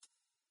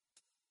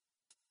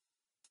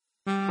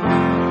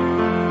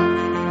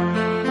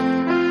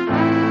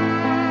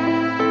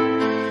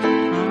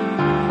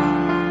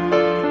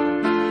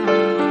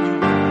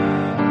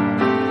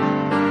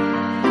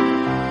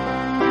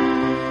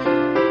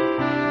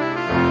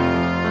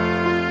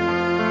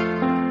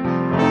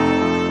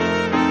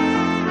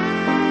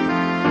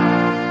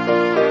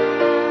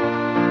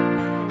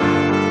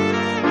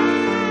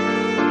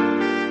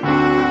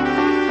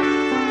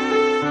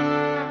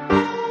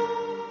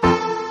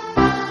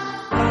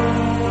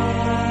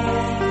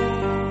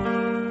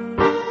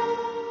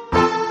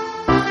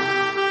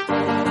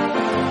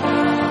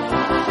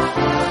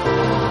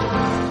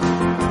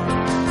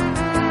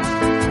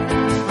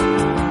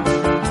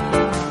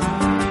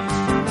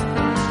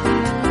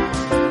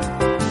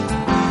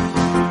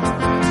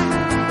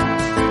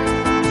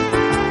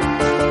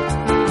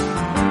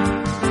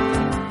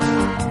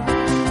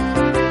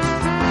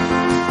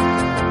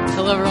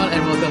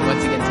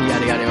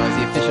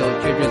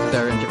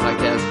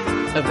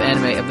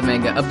the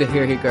manga of the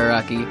Hero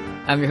Araki.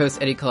 I'm your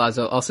host, Eddie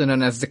Colazzo, also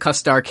known as the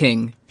Custar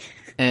King.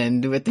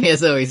 And with me,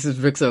 as always, is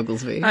Brooks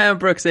Oglesby. Hi, I'm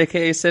Brooks,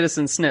 aka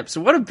Citizen Snips.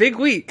 What a big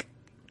week!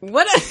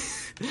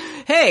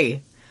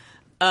 Hey!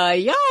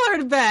 Y'all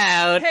heard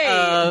about...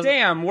 Hey,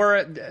 damn,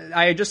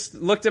 I just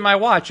looked at my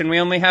watch and we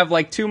only have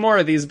like 2 more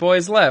of these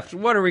boys left.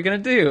 What are we gonna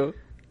do?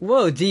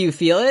 Whoa, do you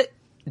feel it?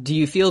 Do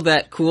you feel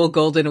that cool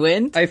golden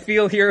wind? I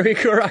feel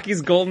Hirohiko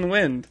Araki's golden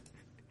wind.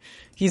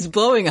 He's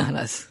blowing on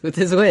us with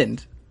his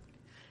wind.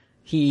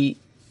 He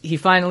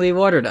finally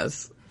watered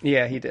us.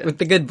 Yeah, he did. With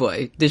the good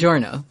boy,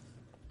 DiGiorno.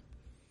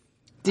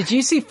 Did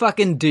you see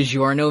fucking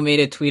DiGiorno made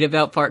a tweet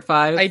about Part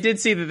 5? I did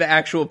see that the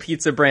actual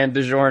pizza brand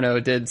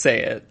DiGiorno did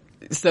say it.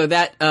 So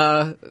that,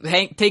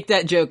 take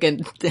that joke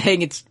and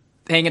hang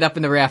it up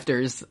in the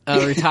rafters,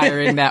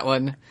 retiring that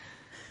one.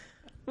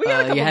 We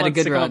got a couple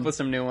months to come up with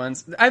some new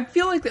ones. I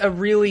feel like a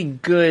really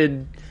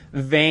good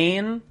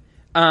vein,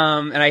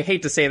 and I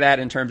hate to say that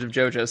in terms of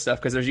JoJo stuff,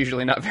 because there's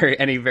usually not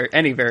any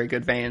very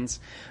good veins,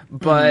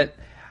 but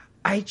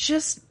I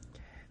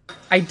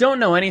don't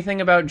know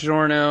anything about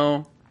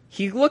Giorno.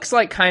 He looks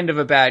like kind of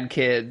a bad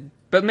kid,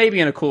 but maybe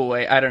in a cool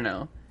way. I don't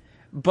know.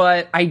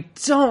 But I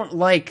don't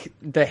like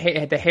the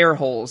hair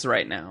holes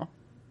right now.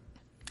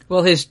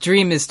 Well, his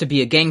dream is to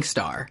be a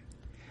gangstar.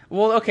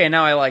 Well, okay,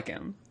 now I like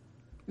him.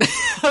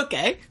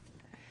 Okay.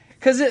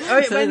 Because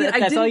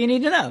that's all you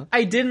need to know.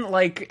 I didn't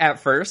like,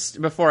 at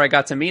first, before I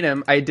got to meet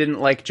him, I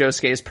didn't like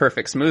Josuke's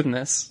perfect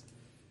smoothness.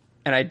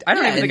 And I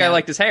don't even think I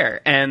liked his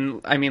hair.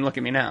 And, I mean, look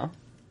at me now.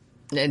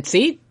 And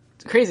see?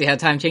 It's crazy how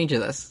time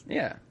changes us.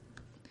 Yeah.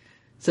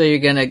 So you're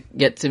gonna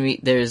get to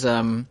meet, there's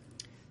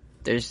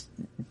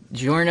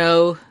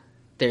Giorno,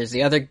 there's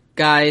the other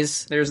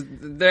guys.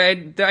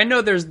 I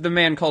know there's the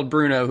man called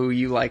Bruno who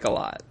you like a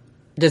lot.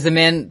 There's a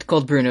man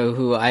called Bruno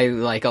who I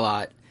like a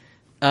lot.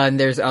 And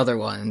there's other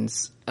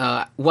ones.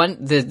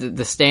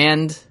 The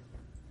stand,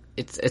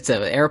 it's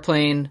an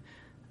airplane.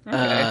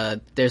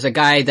 Okay. There's a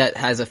guy that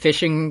has a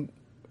fishing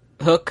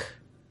hook.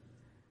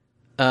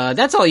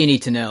 That's all you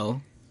need to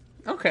know.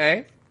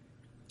 Okay.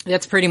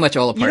 That's pretty much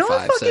all of Part 5. You know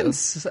what fucking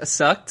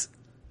sucked?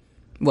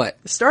 What?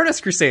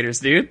 Stardust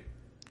Crusaders, dude.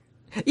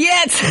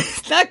 Yeah,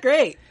 it's not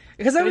great.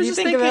 Because I was just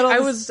thinking, I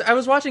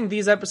was watching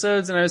these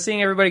episodes and I was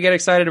seeing everybody get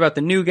excited about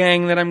the new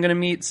gang that I'm going to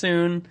meet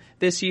soon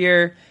this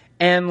year.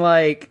 And,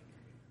 like,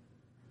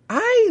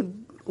 I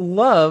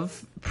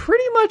love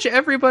pretty much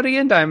everybody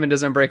in Diamond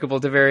is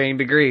Unbreakable to varying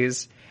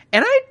degrees.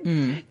 And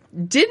I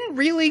didn't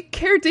really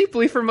care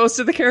deeply for most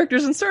of the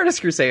characters in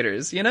Stardust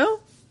Crusaders, you know?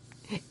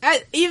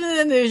 Even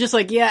then, they're just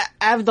like, yeah,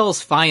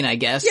 Avdol's fine, I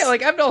guess. Yeah,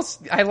 like,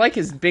 I like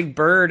his big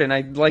bird, and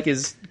I like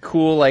his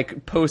cool,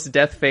 like,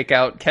 post-death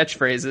fake-out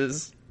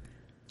catchphrases.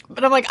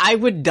 But I'm like, I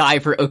would die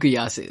for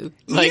Okuyasu.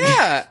 Like,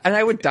 yeah, and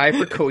I would die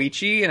for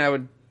Koichi, and I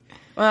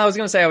was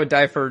gonna say I would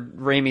die for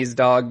Raimi's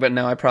dog, but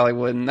no, I probably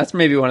wouldn't. That's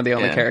maybe one of the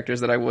only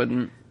characters that I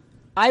wouldn't.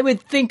 I would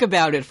think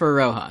about it for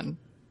Rohan.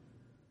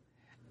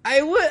 I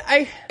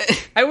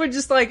would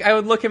just, like, I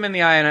would look him in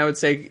the eye and I would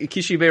say,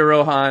 Kishibe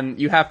Rohan,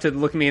 you have to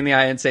look me in the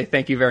eye and say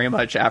thank you very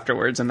much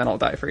afterwards, and then I'll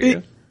die for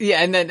you.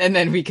 Yeah, and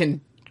then we can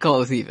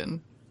call us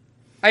even.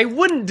 I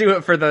wouldn't do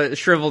it for the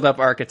shriveled up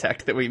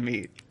architect that we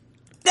meet.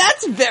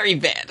 That's very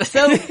bad.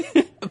 So,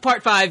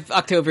 Part 5,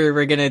 October,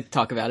 we're gonna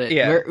talk about it.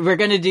 Yeah. We're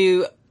gonna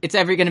it's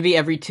gonna be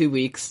every 2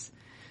 weeks,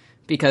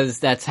 because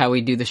that's how we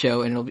do the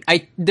show, and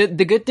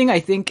the good thing, I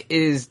think,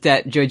 is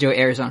that JoJo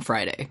airs on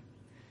Friday.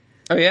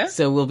 Oh, yeah?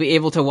 So we'll be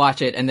able to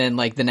watch it and then,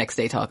 like, the next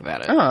day talk about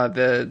it. Oh,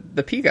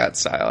 the Peagot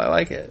style. I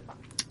like it.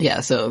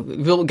 Yeah, so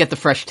we'll get the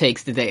fresh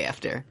takes the day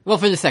after. Well,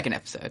 for the second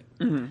episode.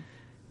 Mm-hmm.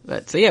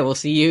 But, so yeah, we'll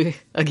see you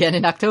again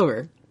in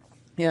October.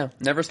 Yeah,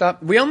 never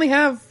stop. We only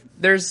have...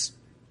 There's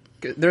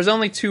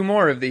only 2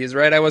 more of these,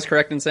 right? I was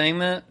correct in saying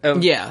that? Oh,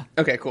 yeah.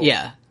 Okay, cool.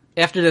 Yeah.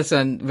 After this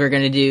one,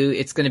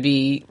 it's gonna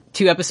be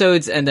 2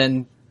 episodes and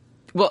then...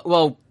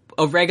 Well,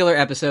 a regular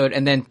episode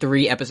and then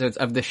 3 episodes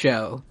of the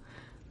show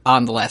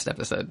on the last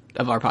episode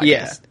of our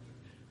podcast.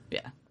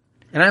 Yeah.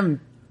 And I'm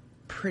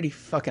pretty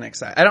fucking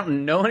excited. I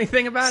don't know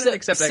anything about it,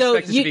 except I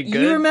expect it to be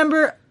good. You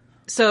remember...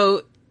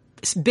 So,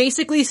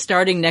 basically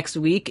starting next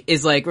week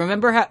is like...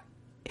 Remember how...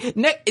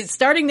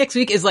 starting next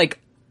week is like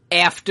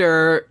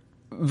after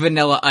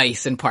Vanilla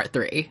Ice in Part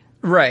 3.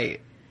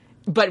 Right.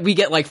 But we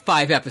get like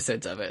 5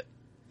 episodes of it.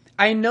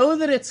 I know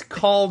that it's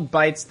called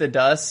Bites the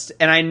Dust,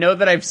 and I know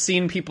that I've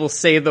seen people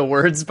say the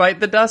words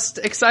Bite the Dust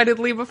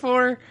excitedly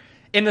before.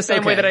 In the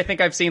same way that I think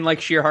I've seen,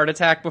 like, Sheer Heart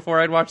Attack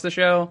before I'd watch the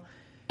show.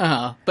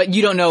 Uh-huh. But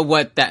you don't know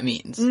what that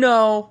means.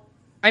 No.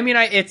 I mean,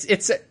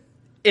 it's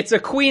a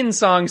Queen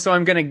song, so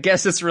I'm gonna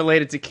guess it's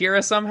related to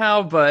Kira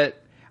somehow, but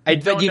I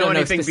don't know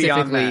anything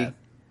beyond that.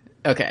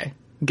 Okay.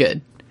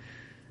 Good.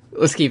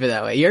 Let's keep it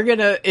that way.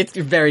 It's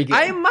very good.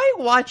 I might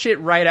watch it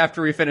right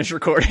after we finish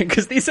recording,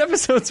 because these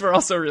episodes were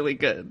also really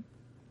good.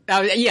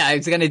 Yeah, I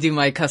was going to do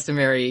my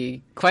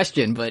customary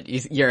question, but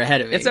you're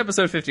ahead of me. It's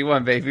episode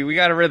 51, baby. We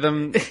got a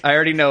rhythm. I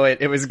already know it.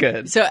 It was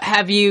good. So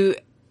have you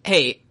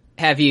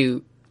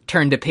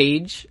turned a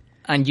page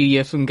on Yuya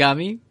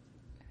Fungami?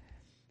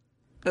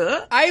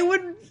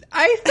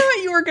 I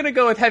thought you were going to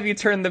go with have you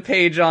turned the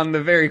page on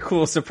the very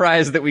cool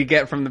surprise that we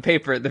get from the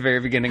paper at the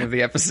very beginning of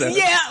the episode.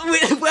 Yeah,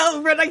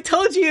 well, Red, I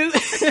told you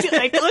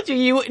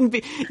you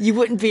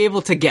wouldn't be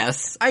able to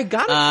guess. I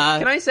got it.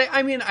 Can I say,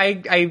 I mean,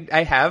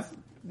 I have,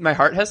 my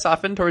heart has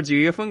softened towards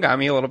Yuya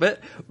Fungami a little bit,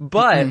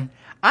 but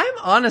I'm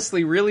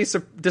honestly really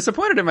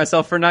disappointed in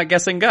myself for not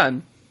guessing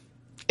gun.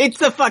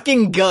 It's a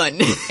fucking gun.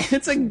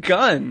 It's a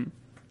gun.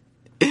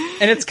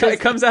 And it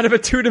comes out of a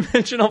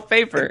 2-dimensional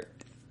paper.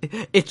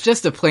 It's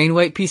just a plain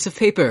white piece of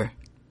paper.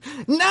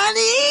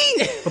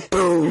 Nani!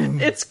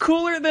 Boom! It's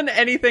cooler than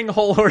anything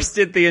Whole Horse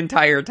did the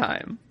entire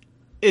time.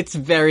 It's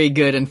very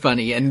good and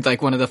funny, and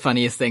like one of the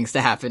funniest things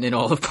to happen in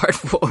all of Part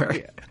 4.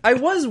 Yeah. I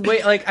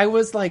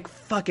was like,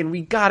 fucking,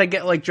 we gotta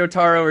get like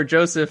Jotaro or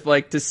Joseph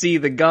like to see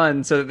the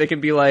gun so that they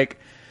can be like,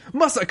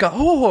 Masaka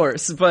Whole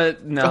Horse,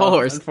 but no, Whole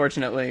Horse.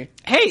 Unfortunately.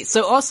 Hey,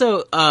 so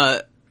also,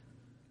 I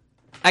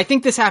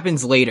think this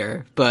happens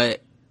later,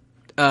 but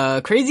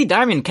Crazy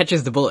Diamond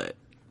catches the bullet.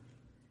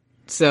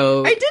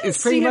 So I didn't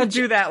see him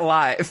do that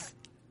live.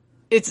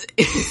 It's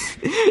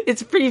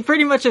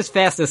pretty much as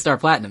fast as Star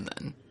Platinum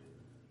then.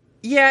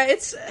 Yeah,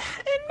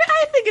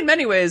 I think in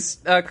many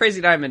ways,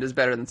 Crazy Diamond is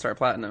better than Star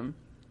Platinum.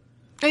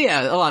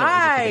 Yeah, a lot of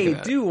ways.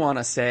 I do want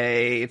to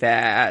say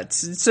that.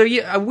 So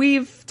yeah,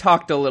 we've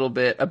talked a little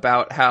bit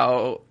about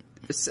how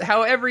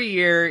every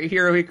year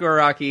Hirohiko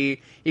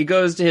Araki, he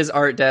goes to his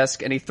art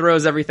desk and he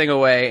throws everything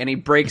away and he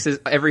breaks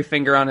every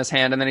finger on his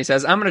hand and then he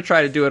says, I'm going to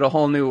try to do it a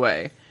whole new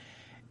way.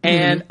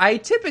 And I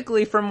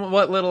typically, from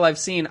what little I've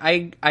seen,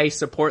 I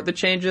support the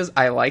changes.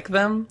 I like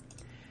them.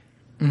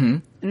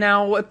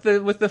 Now, with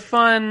the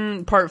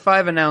fun Part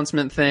 5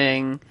 announcement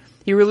thing,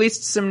 he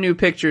released some new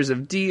pictures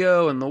of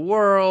Dio and the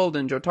World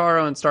and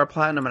Jotaro and Star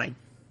Platinum. And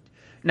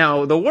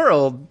now the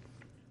World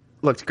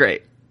looked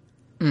great.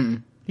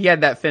 He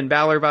had that Finn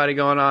Balor body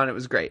going on. It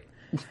was great.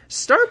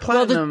 Star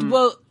Platinum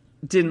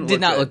did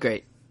not look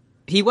great.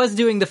 He was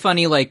doing the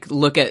funny, like,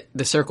 look at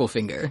the circle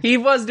finger. He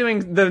was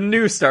doing the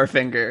new Star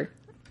Finger.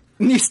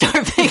 New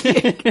Star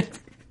Finger.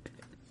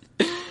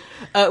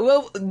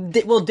 Well,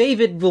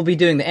 David will be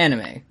doing the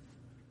anime.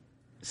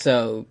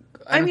 So,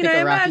 I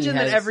imagine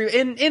that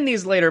in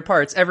these later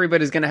parts,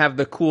 everybody's going to have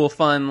the cool,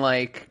 fun,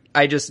 like,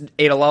 I just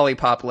ate a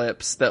lollipop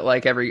lips that,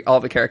 like,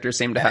 all the characters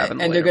seem to have in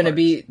the later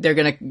parts. They're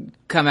going to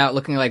come out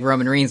looking like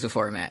Roman Reigns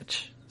before a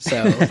match.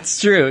 So that's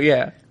true,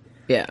 yeah.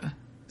 Yeah.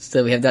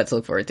 So we have that to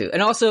look forward to.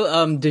 And also,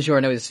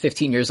 DiGiorno is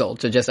 15 years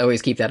old, so just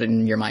always keep that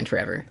in your mind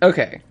forever.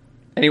 Okay.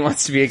 And he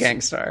wants to be a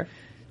gangstar.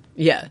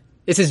 Yeah.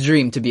 It's his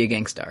dream to be a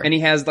gangstar. And he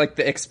has, like,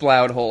 the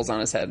explode holes on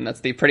his head, and that's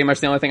pretty much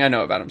the only thing I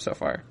know about him so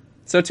far.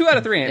 So 2 out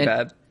of 3 ain't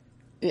bad.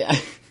 Yeah.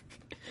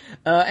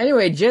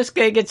 Anyway,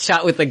 Josuke gets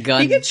shot with a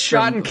gun. He gets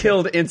shot and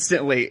killed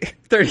instantly,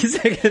 30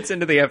 seconds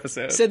into the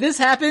episode. So this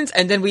happens,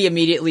 and then we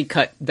immediately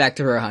cut back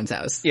to Rohan's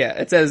house. Yeah,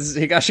 it says,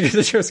 Higashikata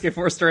Josuke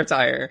forced to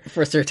retire.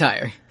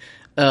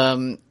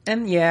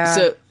 And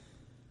yeah.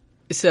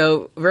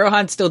 So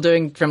Rohan's still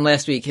doing from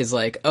last week his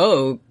like,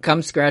 oh,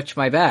 come scratch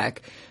my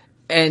back.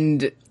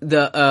 And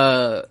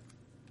the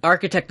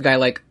architect guy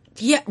like,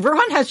 yeah,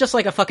 Rohan has just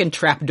like a fucking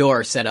trap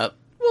door set up.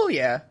 Well,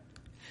 yeah.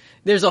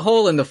 There's a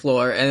hole in the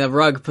floor and a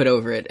rug put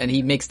over it, and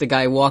he makes the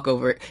guy walk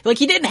over it. Like,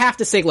 he didn't have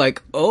to say like,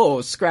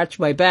 oh, scratch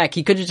my back.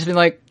 He could have just been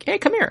like, hey,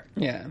 come here.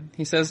 Yeah.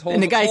 He says, hold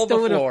the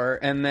floor,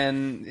 and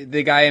then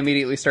the guy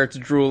immediately starts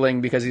drooling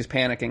because he's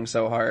panicking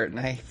so hard, and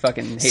I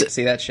fucking hate to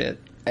see that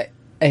shit. I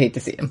hate to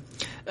see him.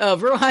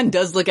 Rohan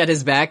does look at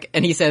his back,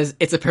 and he says,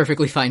 it's a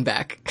perfectly fine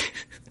back.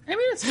 I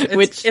mean,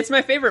 it's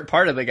my favorite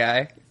part of the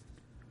guy.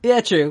 Yeah,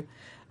 true.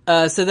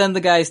 So then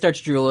the guy starts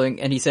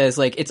drooling, and he says,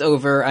 like, it's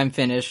over, I'm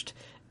finished.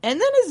 And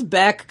then his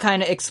back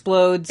kind of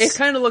explodes. It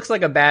kind of looks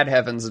like a Bad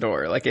Heavens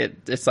door. Like,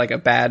 it's like a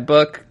bad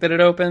book that it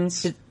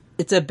opens.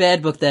 It's a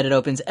bad book that it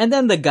opens, and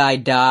then the guy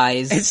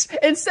dies.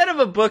 Instead of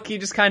a book, he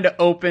just kind of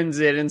opens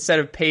it. Instead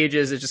of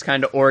pages, it's just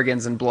kind of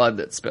organs and blood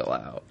that spill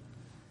out.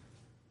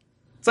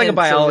 It's like a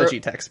biology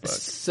textbook.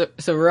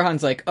 So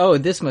Rohan's like, oh,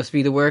 this must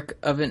be the work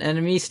of an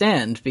enemy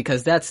stand,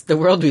 because that's the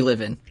world we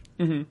live in.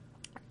 Mm-hmm.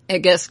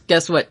 And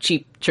guess what?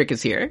 Cheap Trick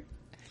is here.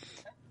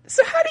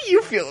 So how do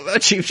you feel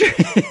about Cheap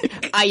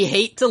Trick? I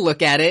hate to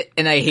look at it,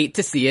 and I hate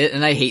to see it,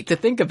 and I hate to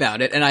think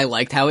about it, and I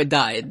liked how it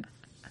died.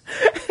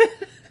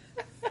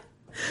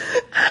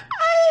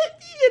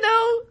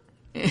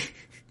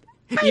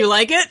 You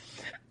like it?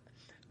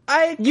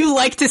 You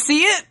like to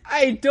see it?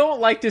 I don't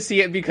like to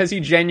see it because he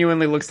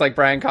genuinely looks like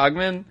Brian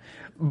Cogman,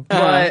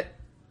 but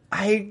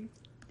I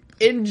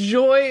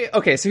enjoy...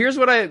 Okay, so here's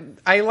what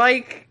I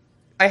like...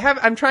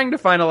 I'm trying to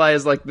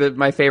finalize like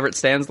my favorite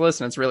stands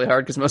list, and it's really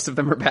hard because most of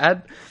them are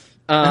bad.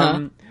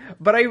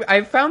 But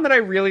I found that I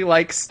really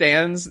like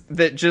stands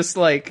that just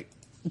like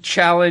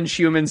challenge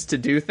humans to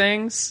do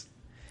things.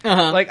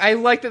 Like I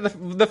like that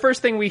the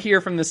first thing we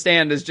hear from the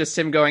stand is just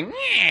him going,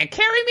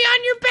 carry me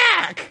on your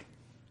back.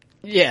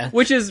 Yeah.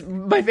 Which is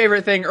my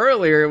favorite thing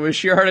earlier was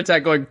Sheer Heart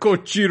Attack going,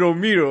 Kochiro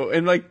Miro,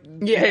 and like,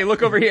 hey,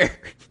 look over here.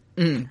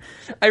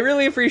 I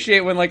really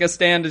appreciate when like a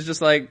stand is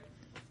just like,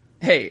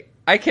 hey,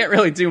 I can't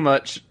really do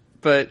much,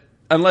 but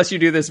unless you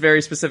do this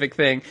very specific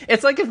thing.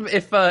 It's like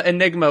if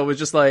Enigma was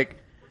just like,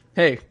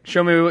 hey,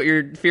 show me what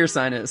your fear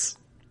sign is.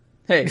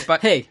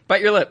 Hey,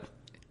 bite your lip.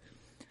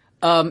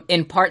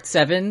 In part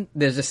 7,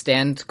 there's a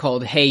stand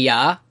called Hey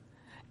Ya,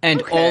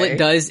 and all it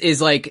does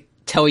is, like,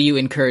 tell you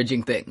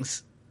encouraging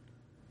things.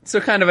 So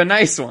kind of a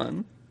nice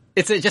one.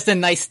 It's just a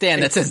nice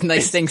stand that says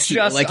nice things to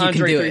you, like you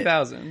can do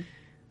 3000. it.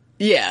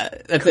 Yeah,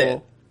 that's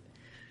it.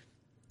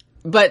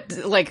 But,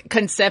 like,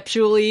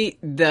 conceptually,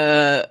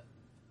 the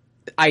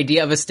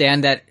idea of a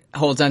stand that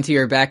holds onto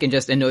your back and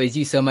just annoys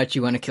you so much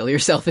you want to kill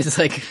yourself is,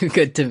 like,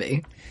 good to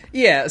me.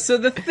 Yeah, so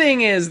the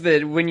thing is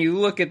that when you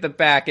look at the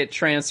back, it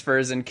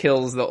transfers and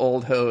kills the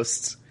old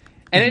hosts.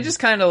 And it just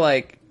kind of,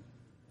 like,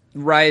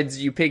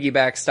 rides you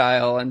piggyback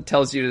style and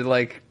tells you to,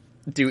 like,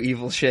 do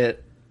evil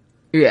shit.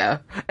 Yeah.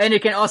 And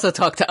it can also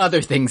talk to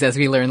other things, as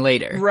we learn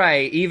later.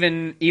 Right,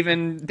 even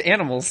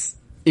animals.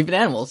 Even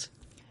animals.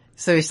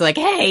 So he's like,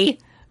 hey,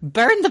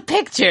 burn the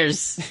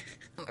pictures!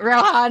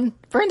 Rohan,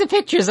 burn the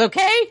pictures,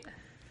 okay?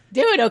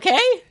 Do it, okay?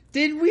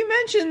 Did we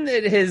mention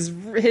that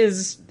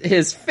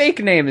his fake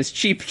name is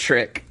Cheap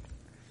Trick?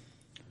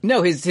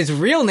 No, his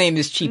real name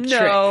is Cheap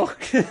Trick. No.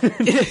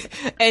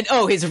 And,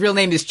 his real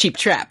name is Cheap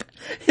Trap.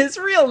 His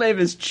real name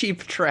is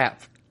Cheap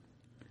Trap.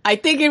 I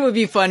think it would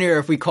be funnier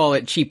if we call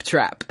it Cheap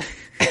Trap.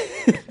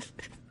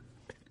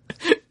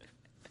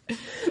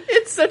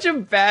 It's such a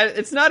bad...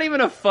 It's not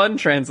even a fun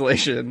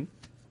translation.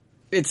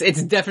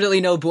 It's definitely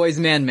no boy's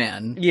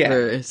man.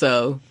 Yeah.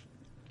 So...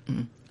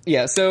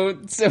 Yeah, so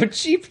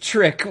Cheap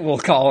Trick, we'll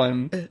call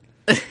him.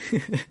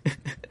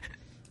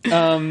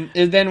 And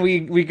then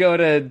we go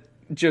to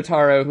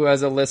Jotaro, who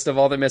has a list of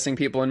all the missing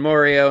people in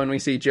Morio, and we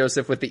see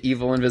Joseph with the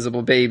evil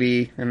invisible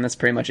baby, and that's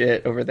pretty much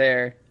it over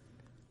there.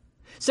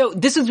 So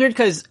this is weird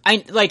because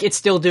it's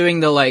still doing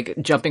the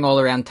like jumping all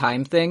around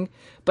time thing,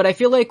 but I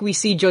feel like we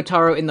see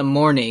Jotaro in the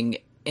morning,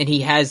 and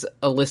he has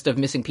a list of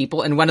missing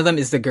people, and one of them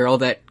is the girl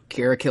that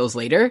Kira kills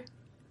later.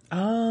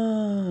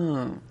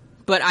 Oh.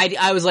 But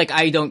I was like,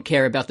 I don't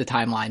care about the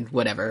timeline,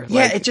 whatever.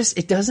 Yeah,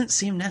 it doesn't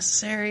seem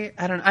necessary.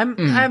 I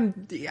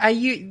don't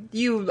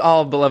you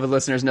all beloved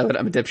listeners know that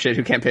I'm a dipshit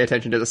who can't pay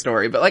attention to the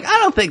story, but like, I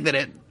don't think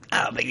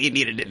you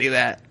needed to do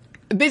that.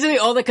 Basically,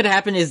 all that could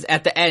happen is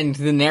at the end,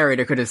 the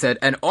narrator could have said,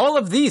 and all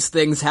of these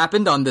things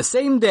happened on the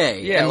same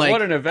day. Yeah, and, like,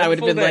 what an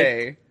eventful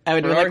day. I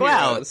would have been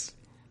like,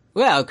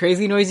 wow,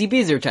 crazy noisy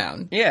Beezer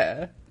Town.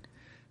 Yeah.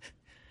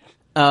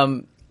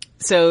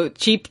 So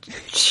Cheap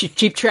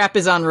Trap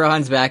is on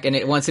Rohan's back, and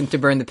it wants him to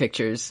burn the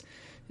pictures.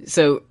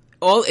 So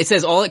it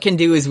says all it can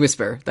do is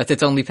whisper. That's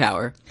its only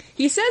power.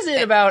 He says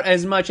it about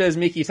as much as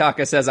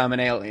Mikitaka says I'm an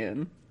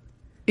alien.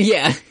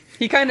 Yeah.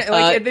 He kind of,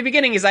 like, at the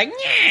beginning he's like,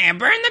 yeah,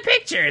 burn the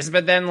pictures!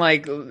 But then,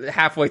 like,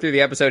 halfway through the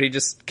episode he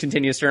just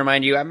continues to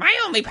remind you, my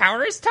only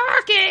power is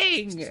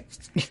talking!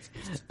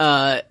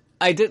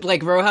 I did,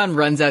 like, Rohan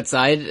runs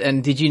outside,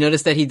 and did you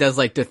notice that he does,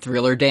 like, the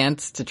Thriller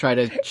dance to try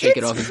to shake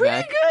it off his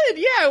back? It's pretty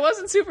good! Yeah, I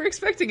wasn't super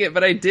expecting it,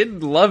 but I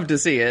did love to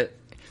see it.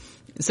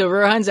 So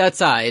Rohan's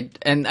outside,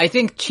 and I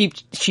think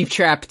Cheap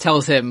Trap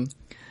tells him,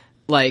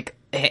 like,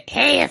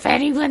 hey, if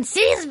anyone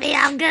sees me,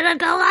 I'm gonna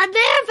go on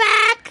their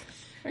back!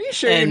 Are you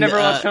sure you've never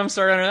watched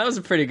Homestar Runner? That was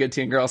a pretty good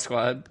Teen Girl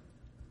Squad.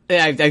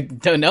 Yeah, I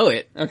don't know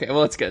it. Okay,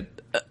 well, it's good.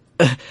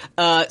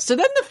 So then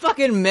the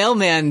fucking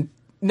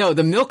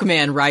the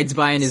milkman rides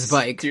by on his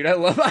bike.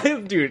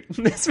 Dude,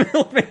 this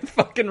milkman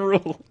fucking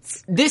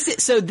rules.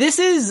 This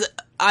is,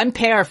 I'm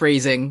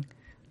paraphrasing,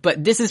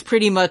 but this is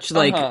pretty much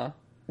like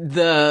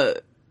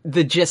the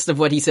gist of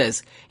what he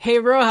says. Hey,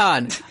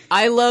 Rohan,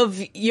 I love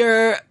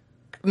your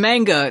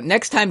manga.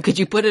 Next time, could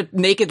you put a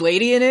naked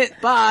lady in it?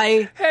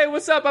 Bye. Hey,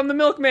 what's up? I'm the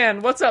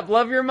milkman. What's up?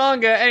 Love your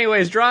manga.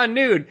 Anyways, draw a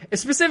nude.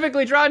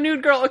 Specifically, draw a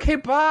nude girl. Okay,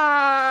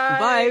 bye.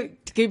 Bye.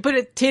 Can you put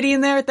a titty in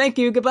there? Thank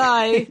you.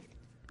 Goodbye.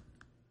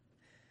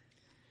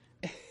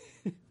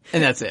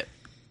 And that's it.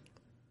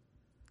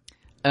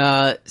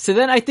 So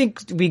then I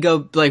think we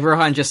go, like,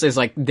 Rohan just says,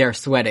 like, they're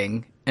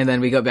sweating, and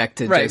then we go back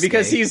to Right, Josuke.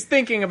 because he's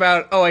thinking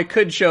about, I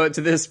could show it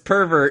to this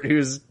pervert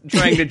who's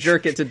trying to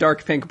jerk it to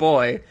Dark Pink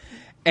Boy.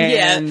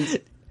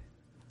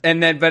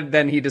 But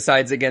then he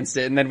decides against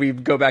it, and then we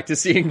go back to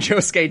seeing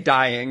Josuke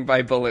dying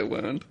by bullet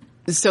wound.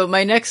 So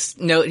my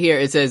next note here,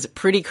 it says,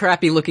 pretty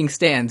crappy looking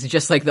stands,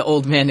 just like the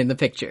old man in the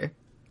picture.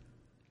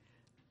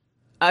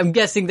 I'm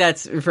guessing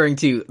that's referring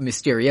to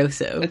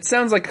Mysterioso. It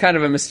sounds like kind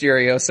of a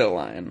Mysterioso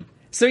line.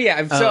 So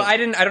yeah, I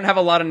don't have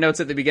a lot of notes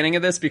at the beginning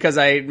of this because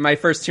my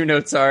first two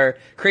notes are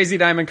Crazy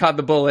Diamond caught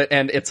the bullet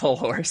and It's Whole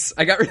Horse.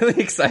 I got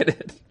really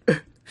excited.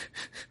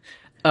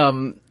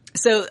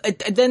 So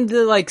then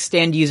the, like,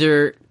 stand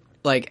user,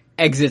 like,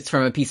 exits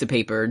from a piece of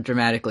paper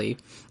dramatically,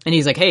 and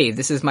he's like, hey,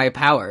 this is my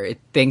power.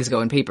 Things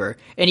go in paper.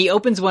 And he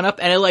opens one up,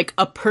 and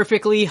a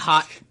perfectly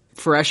hot,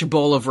 fresh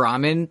bowl of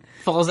ramen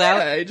falls out.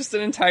 Yeah, just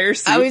an entire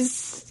soup.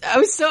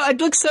 It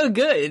looked so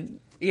good.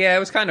 Yeah, it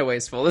was kind of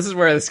wasteful. This is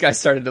where this guy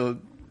started to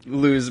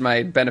lose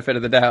my benefit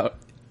of the doubt.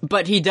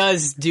 But he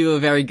does do a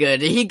very good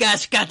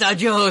Higashikata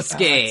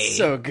Josuke.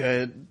 So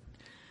good.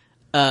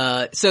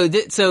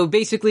 So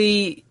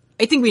basically,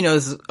 I think we know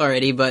this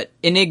already, but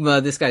Enigma,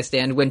 this guy's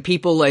stand, when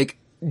people, like,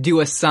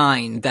 do a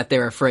sign that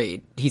they're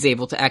afraid, he's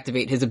able to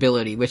activate his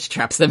ability, which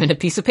traps them in a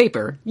piece of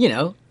paper,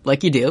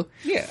 like you do.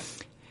 Yeah.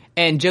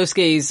 And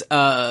Josuke's,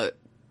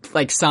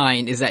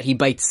 sign is that he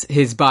bites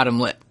his bottom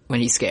lip when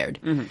he's scared.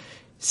 Mm-hmm.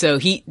 So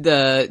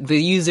the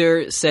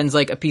user sends,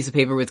 a piece of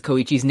paper with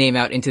Koichi's name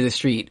out into the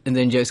street, and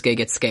then Josuke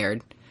gets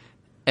scared.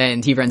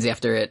 And he runs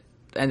after it.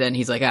 And then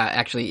he's like,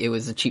 actually, it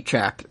was a cheap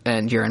trap,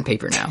 and you're on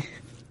paper now.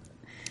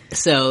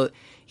 So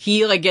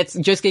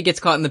Josuke gets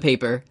caught in the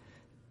paper,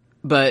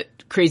 but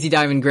Crazy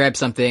Diamond grabs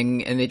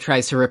something, and it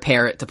tries to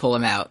repair it to pull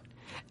him out.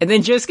 And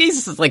then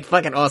Josuke's just,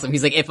 fucking awesome.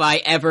 He's like, if I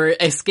ever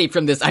escape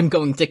from this, I'm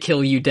going to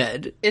kill you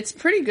dead. It's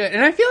pretty good.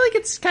 And I feel like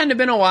it's kind of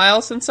been a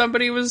while since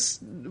somebody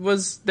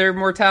their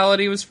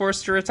mortality was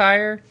forced to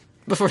retire.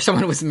 Before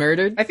someone was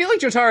murdered? I feel like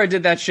Jotaro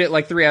did that shit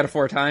 3 out of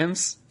 4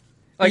 times.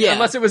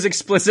 Unless it was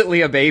explicitly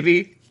a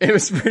baby, it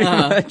was pretty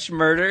much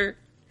murder.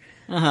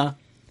 So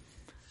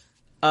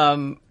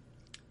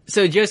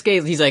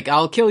Josuke, he's like,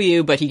 I'll kill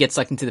you, but he gets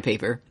sucked into the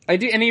paper. I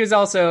do, and he was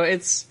also,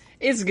 it's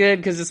good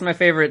because it's my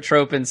favorite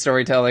trope in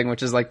storytelling,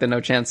 which is the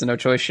no chance and no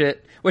choice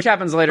shit, which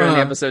happens later in the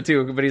episode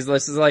too. But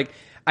this is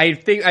I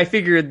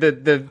figured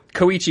that the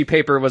Koichi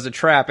paper was a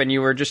trap, and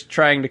you were just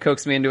trying to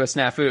coax me into a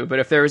snafu. But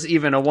if there was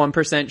even a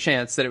 1%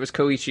 chance that it was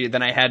Koichi,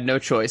 then I had no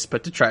choice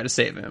but to try to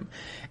save him.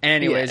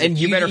 Anyways, and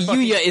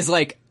Yuya is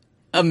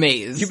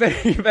amazed. You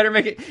better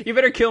make it. You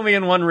better kill me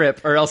in one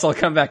rip, or else I'll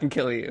come back and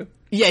kill you.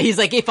 Yeah, he's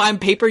like, if I'm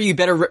paper, you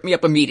better rip me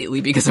up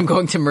immediately because I'm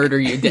going to murder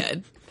you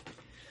dead.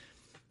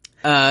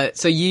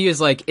 So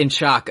Yuya's in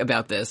shock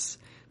about this,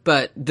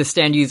 but the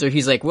stand user,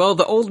 he's like, well,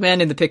 the old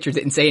man in the picture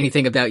didn't say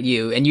anything about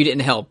you, and you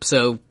didn't help,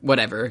 so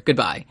whatever,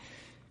 goodbye.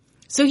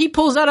 So he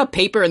pulls out a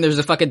paper, and there's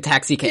a fucking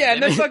taxi cab. Yeah,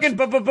 and then fucking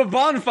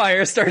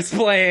bonfire starts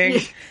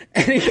playing,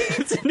 and he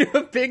gets into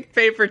a big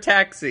paper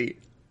taxi.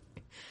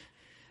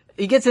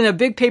 He gets in a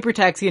big paper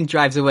taxi and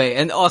drives away,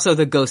 and also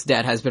the ghost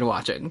dad has been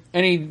watching.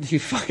 And he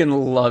fucking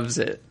loves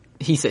it.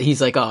 He's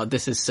like, oh,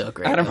 this is so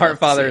great. Adam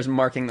Heartfather is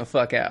marking the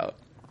fuck out.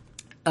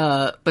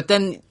 But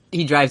then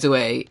he drives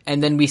away,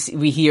 and then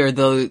we hear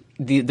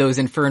those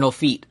infernal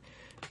feet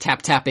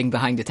tapping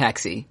behind the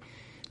taxi,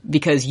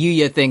 because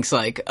Yuya thinks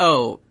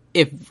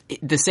if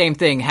the same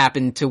thing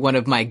happened to one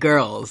of my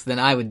girls, then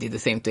I would do the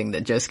same thing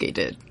that Josuke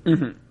did.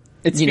 Mm-hmm.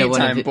 It's speed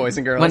time, boys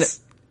and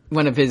girls.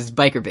 One of his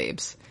biker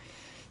babes.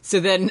 So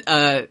then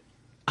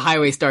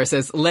Highway Star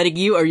says, letting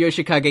you or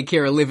Yoshikage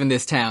Kira live in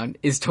this town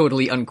is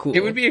totally uncool.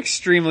 It would be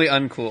extremely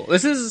uncool.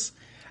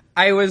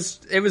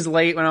 It was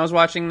late when I was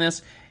watching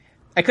this.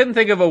 I couldn't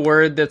think of a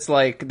word that's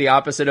the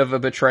opposite of a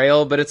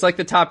betrayal, but it's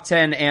the top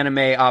 10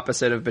 anime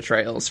opposite of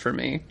betrayals for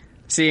me.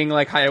 Seeing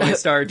Highway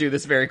Star do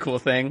this very cool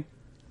thing.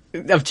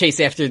 Of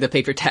chase after the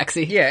paper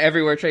taxi? Yeah,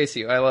 everywhere chase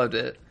you. I loved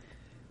it.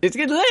 It's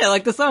good to say,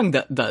 like the song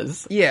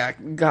does. Yeah,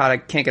 God, I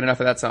can't get enough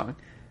of that song.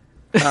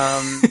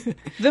 The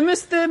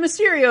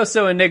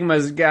Mysterioso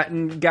Enigma's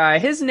guy,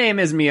 his name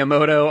is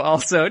Miyamoto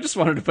also. Just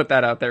wanted to put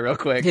that out there real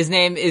quick. His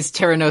name is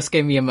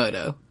Teranosuke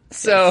Miyamoto.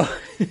 So,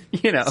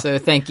 So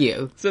thank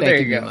you. So thank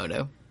there you, go.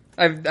 Miyamoto.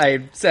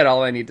 I've said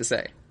all I need to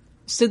say.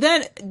 So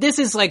then, this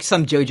is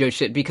some JoJo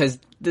shit, because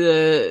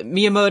the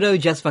Miyamoto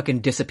just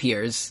fucking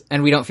disappears,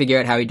 and we don't figure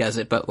out how he does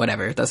it, but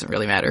whatever, it doesn't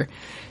really matter.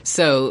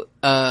 So,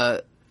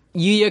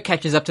 Yuya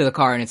catches up to the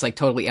car, and it's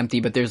totally empty,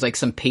 but there's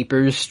some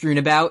papers strewn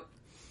about.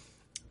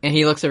 And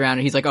he looks around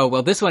and he's like, oh,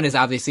 well, this one is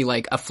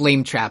obviously a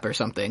flame trap or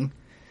something.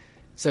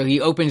 So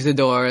he opens the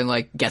door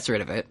and gets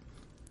rid of it.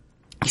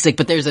 He's like,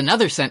 but there's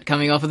another scent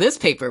coming off of this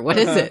paper. What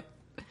is it?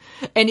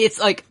 And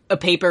it's a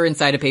paper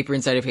inside a paper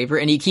inside a paper.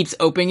 And he keeps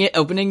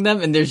opening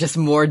them, and there's just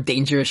more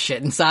dangerous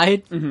shit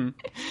inside.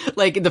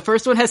 Mm-hmm. The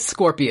first one has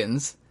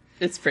scorpions.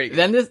 It's pretty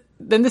good.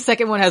 Then the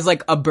second one has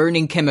a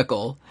burning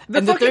chemical.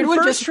 And the third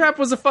one first trap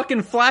was a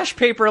fucking flash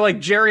paper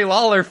Jerry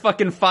Lawler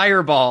fucking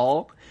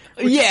fireball.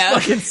 Which is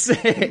fucking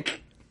sick.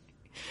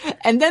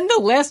 And then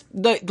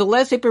the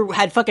last paper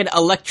had fucking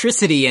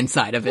electricity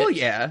inside of it. Well,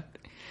 yeah.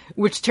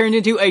 Which turned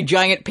into a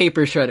giant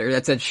paper shredder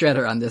that said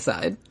shredder on the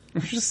side.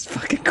 Which is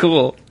fucking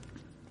cool.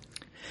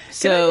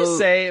 So, can I just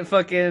say,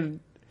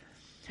 fucking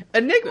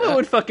Enigma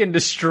would fucking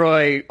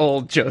destroy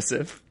old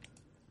Joseph.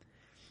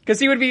 Because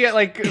he would be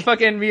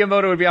fucking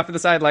Miyamoto would be off to the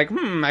side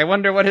I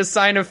wonder what his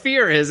sign of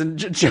fear is. And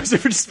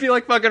Joseph would just be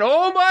fucking,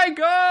 oh my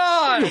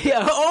god!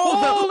 Yeah,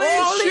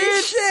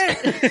 holy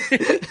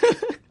shit!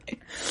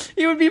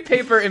 He would be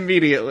paper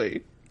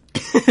immediately.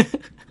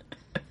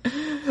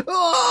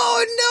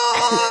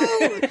 Oh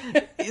no!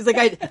 He's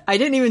I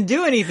didn't even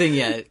do anything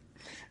yet.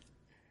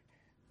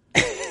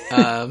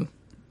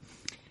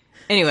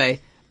 Anyway.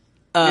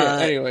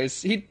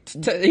 Anyways,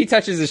 he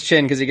touches his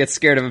chin because he gets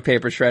scared of a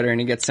paper shredder and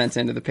he gets sent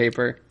into the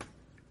paper.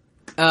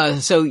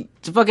 So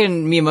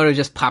fucking Miyamoto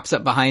just pops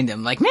up behind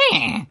him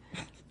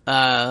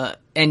meh!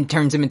 And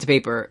turns him into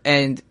paper.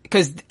 And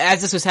because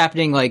as this was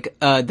happening,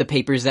 the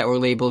papers that were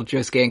labeled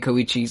Josuke and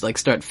Koichi's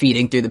start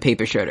feeding through the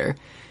paper shredder.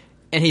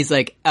 And he's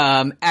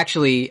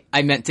actually,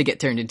 I meant to get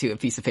turned into a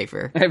piece of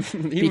paper.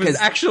 He was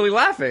actually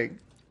laughing.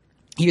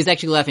 he was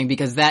actually laughing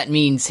because that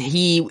means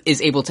he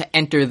is able to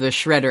enter the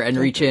shredder and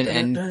reach in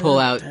and pull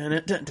out,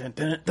 and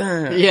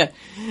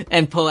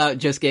pull out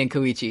Josuke and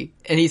Koichi.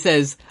 And he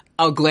says,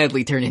 "I'll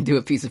gladly turn into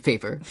a piece of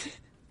paper."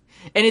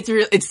 And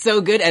it's so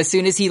good. As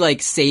soon as he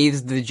like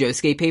saves the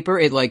Josuke paper,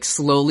 it like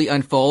slowly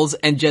unfolds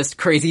and just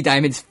Crazy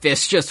Diamond's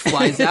fist just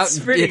flies out. It's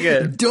pretty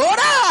good.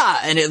 Dora!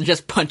 And it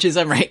just punches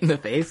him right in the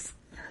face.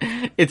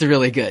 It's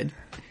really good.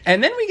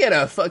 And then we get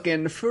a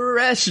fucking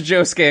fresh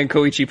Josuke and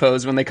Koichi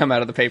pose when they come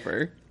out of the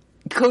paper.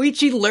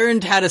 Koichi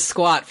learned how to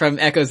squat from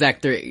Echoes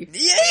Act 3. Yeah,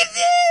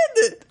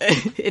 he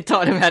did! It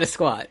taught him how to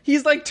squat.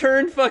 He's like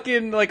turned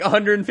fucking like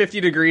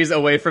 150 degrees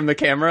away from the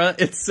camera.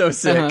 It's so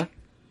sick. Uh-huh.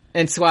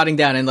 And squatting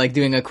down and like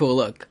doing a cool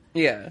look.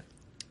 Yeah.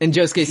 And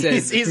Josuke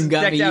says, he's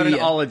decked out in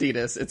all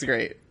Adidas. It's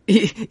great.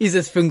 He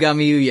says,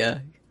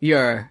 Fungami-Yuya,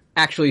 you're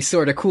actually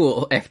sort of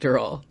cool after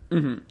all.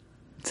 Mm-hmm.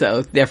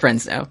 So they're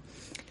friends now.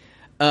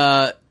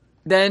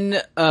 Then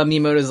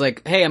Miyamoto's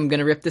like, hey, I'm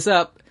gonna rip this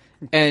up.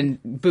 And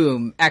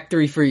boom, Act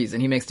 3 freeze,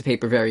 and he makes the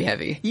paper very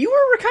heavy. You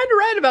were kind of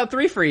right about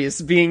 3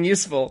 freeze being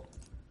useful.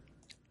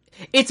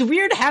 It's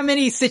weird how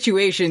many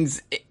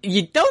situations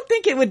you don't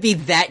think it would be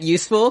that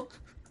useful,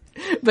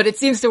 but it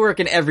seems to work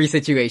in every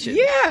situation.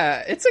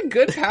 Yeah, it's a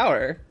good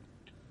power.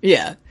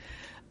 Yeah.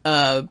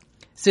 So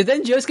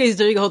then Josuke's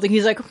doing the whole thing.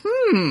 He's like,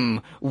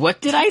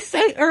 what did I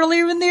say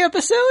earlier in the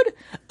episode?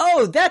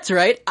 Oh, that's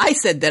right. I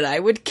said that I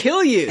would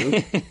kill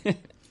you.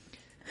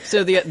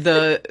 So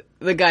the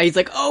guy, he's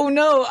like, oh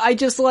no, I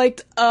just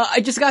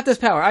got this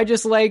power. I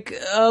just like,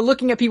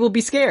 looking at people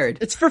be scared.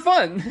 It's for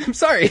fun. I'm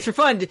sorry. It's for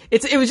fun.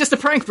 It was just a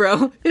prank,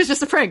 bro. It was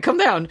just a prank. Calm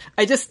down.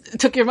 I just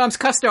took your mom's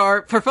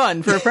custar for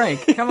fun, for a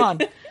prank. Come on.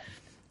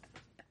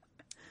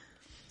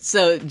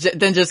 So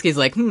then Josuke's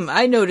like,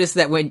 I noticed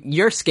that when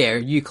you're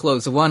scared, you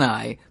close one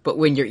eye, but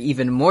when you're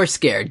even more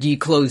scared, you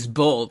close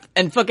both.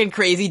 And fucking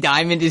Crazy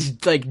Diamond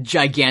is like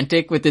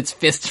gigantic with its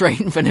fists right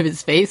in front of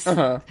his face.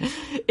 Uh-huh.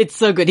 It's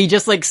so good. He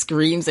just like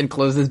screams and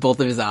closes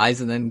both of his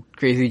eyes, and then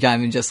Crazy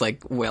Diamond just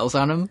like wails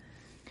on him.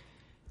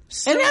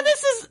 So, and now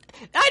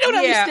I don't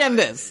understand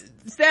this.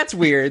 That's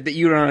weird that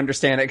you don't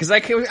understand it, because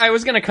I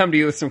was going to come to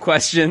you with some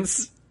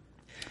questions.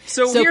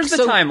 So here's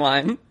the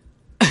timeline.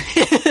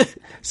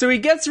 So he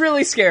gets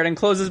really scared and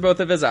closes both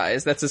of his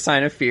eyes. That's a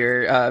sign of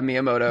fear,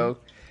 Miyamoto.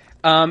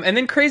 And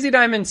then Crazy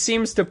Diamond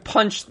seems to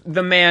punch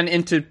the man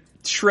into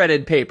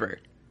shredded paper.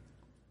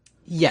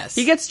 Yes.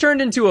 He gets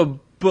turned into a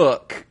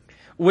book,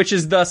 which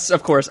is thus,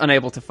 of course,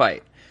 unable to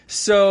fight.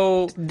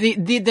 So the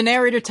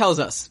narrator tells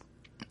us,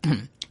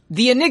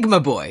 the Enigma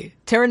boy,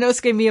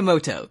 Teranosuke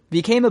Miyamoto,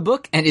 became a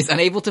book and is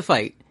unable to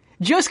fight.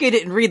 Josuke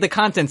didn't read the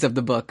contents of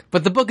the book,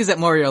 but the book is at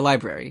Morio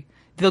Library.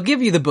 They'll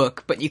give you the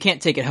book, but you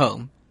can't take it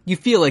home. You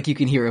feel like you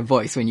can hear a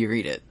voice when you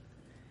read it.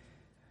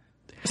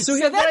 So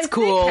that's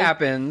cool. What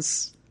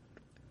happens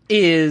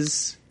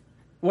is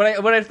what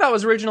I thought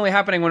was originally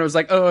happening when it was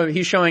like, oh,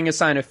 he's showing a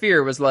sign of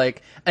fear, was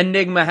like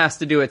Enigma has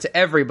to do it to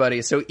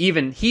everybody. So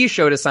even he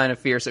showed a sign of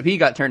fear, so he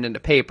got turned into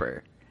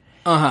paper.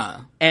 Uh-huh.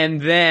 And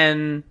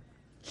then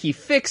he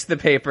fixed the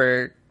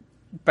paper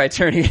by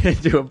turning it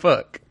into a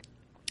book.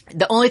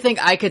 The only thing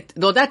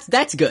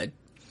that's good,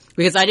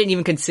 because I didn't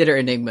even consider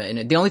Enigma in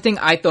it. The only thing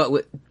I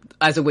thought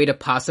as a way to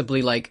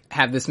possibly like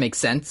have this make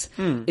sense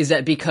is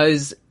that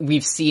because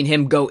we've seen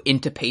him go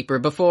into paper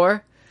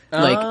before,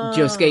 like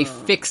Josuke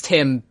fixed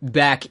him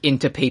back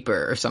into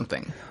paper or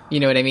something. You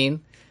know what I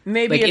mean?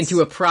 Maybe like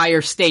into a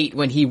prior state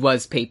when he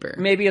was paper.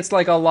 Maybe it's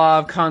like a law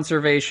of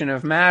conservation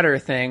of matter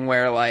thing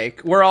where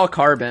like we're all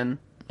carbon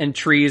and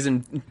trees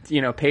and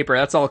paper,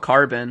 that's all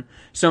carbon.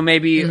 So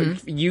maybe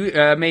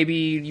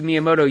maybe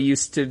Miyamoto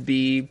used to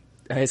be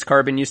his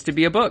carbon used to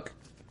be a book.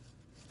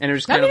 And it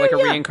was kind of like a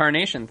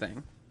reincarnation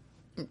thing.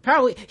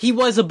 Probably. He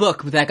was a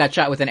book that got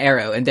shot with an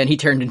arrow, and then he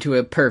turned into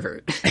a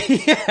pervert.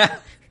 Yeah.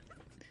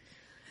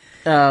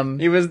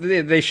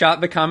 They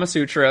shot the Kama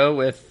Sutra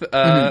with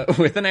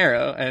an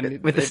arrow.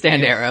 And with a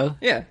stand arrow.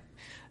 Yeah.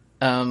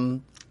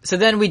 So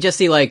then we just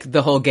see, like,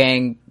 the whole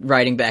gang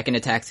riding back in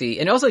a taxi.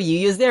 And also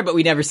Yuya's there, but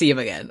we never see him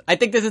again. I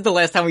think this is the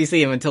last time we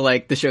see him until,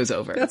 like, the show's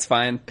over. That's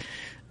fine.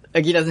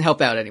 Like, he doesn't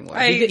help out anymore.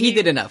 He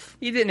did enough.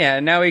 He did, yeah.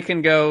 Now he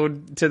can go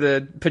to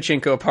the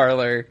pachinko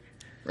parlor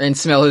and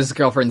smell his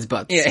girlfriend's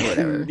butts, or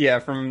whatever. Yeah,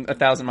 from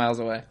 1,000 miles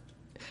away.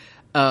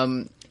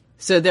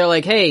 So they're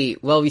like, hey,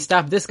 well, we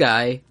stopped this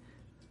guy,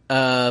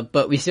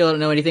 but we still don't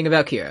know anything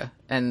about Kira,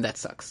 and that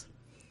sucks.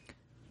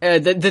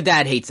 The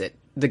dad hates it.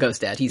 The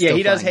ghost dad.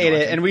 He does hate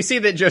it, and we see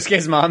that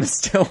Josuke's mom is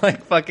still,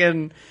 like,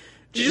 fucking...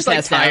 She's just,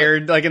 like,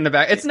 tired, like, in the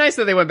back. It's nice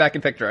that they went back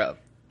and picked her up.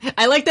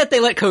 I like that they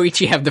let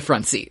Koichi have the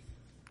front seat.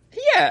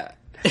 Yeah.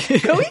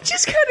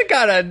 Koichi's kind of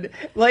got a...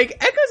 Like,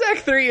 Echoes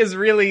Act 3 is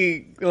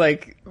really,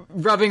 like...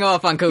 rubbing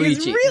off on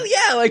Koichi.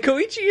 Like,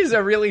 Koichi is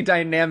a really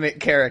dynamic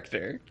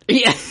character.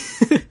 Yeah.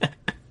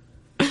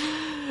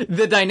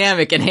 The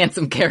dynamic and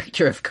handsome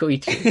character of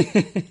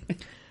Koichi.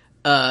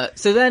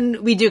 So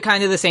then we do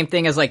kind of the same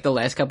thing as, like, the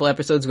last couple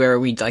episodes where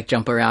we, like,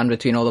 jump around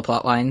between all the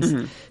plot lines.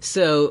 Mm-hmm.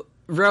 So,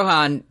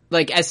 Rohan,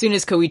 like, as soon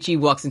as Koichi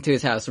walks into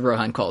his house,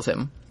 Rohan calls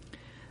him.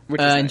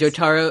 And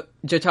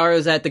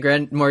Jotaro's at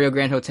the Mario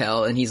Grand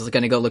Hotel, and he's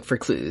going to go look for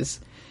clues.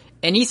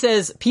 And he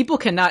says people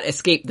cannot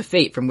escape the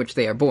fate from which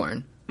they are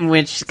born.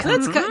 That's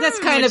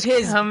kind of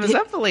his comes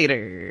up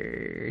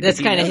later. That's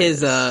kind of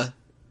his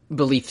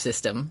belief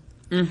system.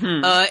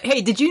 Mm-hmm.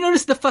 Hey, did you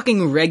notice the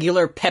fucking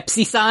regular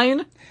Pepsi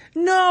sign?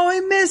 No, I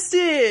missed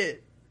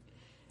it.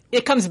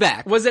 It comes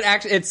back. Was it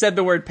actually? It said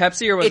the word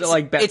Pepsi, or was it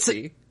like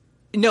Betsy?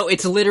 No,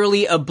 it's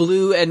literally a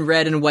blue and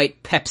red and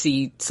white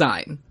Pepsi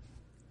sign.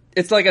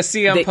 It's like a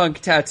CM Punk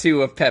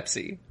tattoo of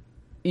Pepsi.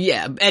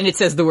 Yeah, and it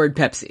says the word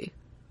Pepsi.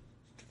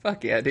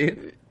 Fuck yeah,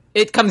 dude.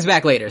 It comes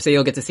back later, so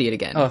you'll get to see it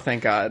again. Oh,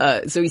 thank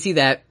God. So we see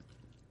that,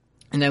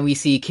 and then we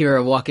see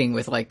Kira walking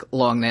with, like,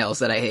 long nails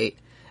that I hate.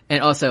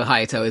 And also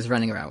Hayato is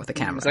running around with a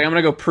camera. It's like, I'm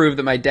gonna go prove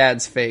that my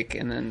dad's fake,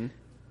 and then...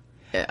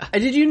 Yeah.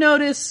 Did you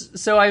notice,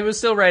 so I was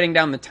still writing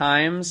down the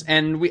times,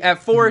 and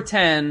at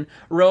 4:10,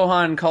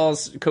 Rohan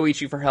calls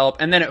Koichi for help,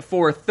 and then at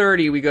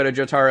 4:30 we go to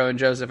Jotaro and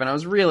Joseph, and I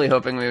was really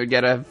hoping we would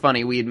get a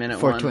funny Weed Minute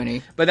 4:20.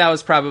 one. But that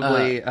was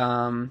probably,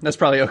 that's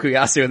probably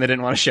Okuyasu, and they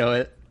didn't want to show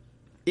it.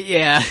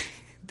 Yeah.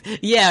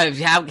 Yeah,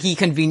 how he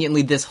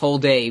conveniently this whole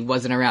day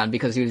wasn't around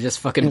because he was just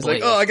fucking He's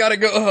like, I gotta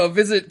go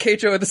visit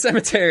Keicho at the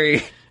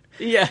cemetery.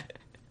 Yeah.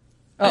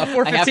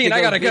 4:15,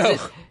 I gotta go.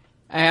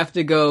 I have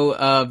to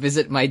go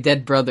visit my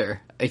dead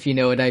brother, if you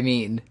know what I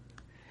mean.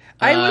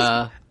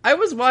 I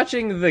was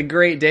watching the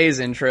Great Days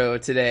intro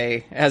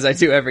today, as I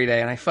do every day,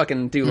 and I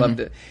fucking do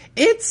love it.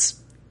 It's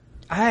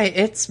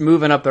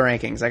moving up the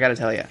rankings, I gotta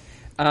tell you.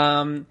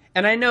 And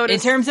I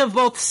noticed... In terms of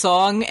both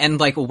song and,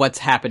 like, what's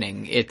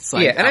happening, it's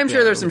like... Yeah, and I'm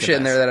sure there's some shit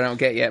in there that I don't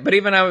get yet. But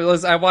even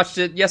I watched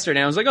it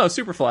yesterday, and I was like, oh,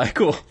 Superfly,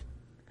 cool.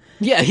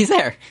 Yeah, he's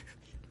there.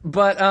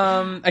 But,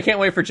 I can't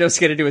wait for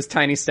Josuke to do his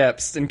tiny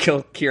steps and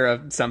kill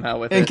Kira somehow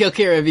with it. And kill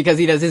Kira because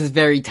he does his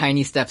very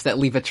tiny steps that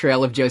leave a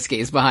trail of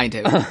Josuke's behind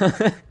him.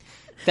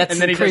 That's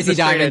Crazy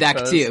Diamond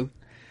Act 2.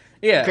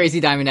 Yeah. Crazy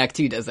Diamond Act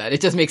 2 does that.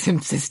 It just makes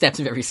his steps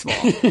very small.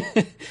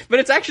 But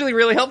it's actually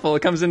really helpful.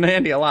 It comes in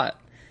handy a lot.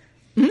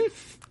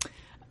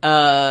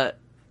 Mm-hmm.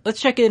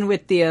 Let's check in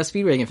with the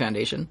Speedwagon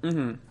Foundation.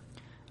 Mm-hmm.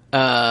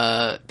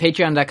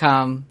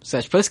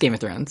 Patreon.com/postGame of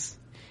Thrones.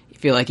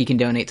 Feel like you can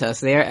donate to us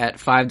there at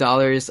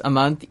 $5 a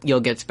month.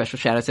 You'll get special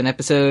shoutouts and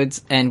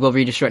episodes, and we'll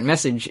read a short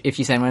message if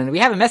you send one. We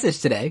have a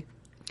message today.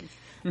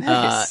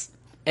 Nice.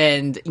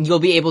 And you'll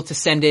be able to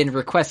send in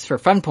requests for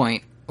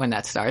Funpoint when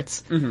that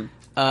starts. Mm-hmm.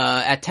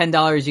 At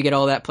 $10, you get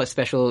all that plus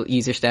special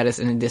user status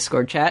in a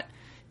Discord chat.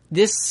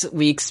 This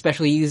week's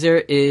special user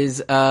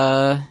is,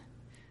 let's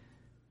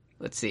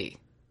see,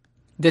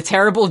 the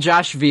terrible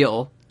Josh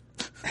Veal.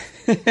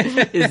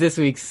 Is this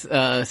week's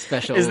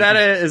special? Is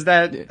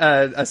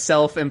that a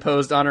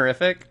self-imposed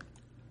honorific?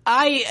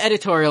 I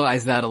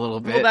editorialized that a little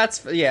bit. Well,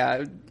 that's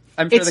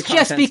I'm sure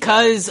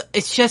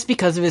it's just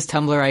because of his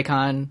Tumblr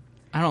icon.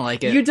 I don't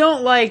like it. You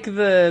don't like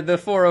the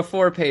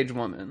 404 page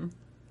woman?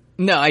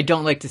 No, I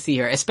don't like to see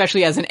her,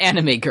 especially as an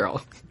anime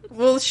girl.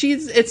 Well,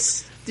 she's the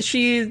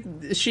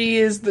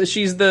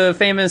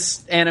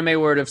famous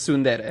anime word of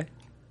tsundere.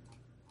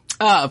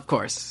 Of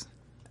course.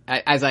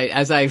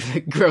 As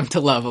I've grown to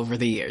love over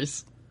the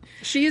years.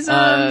 She's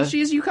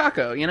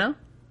Yukako, you know?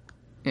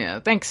 Yeah,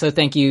 thanks. So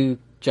thank you,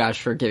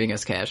 Josh, for giving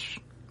us cash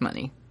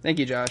money. Thank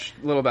you, Josh.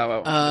 A little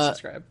about what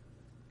subscribe.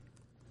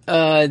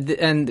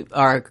 And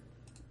our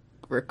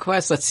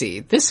request, let's see.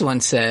 This one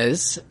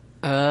says,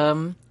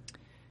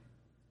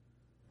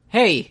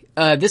 hey,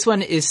 this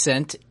one is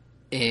sent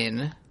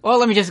in... Well,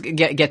 let me just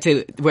get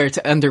to where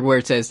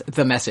it says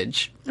the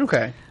message.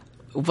 Okay.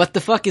 What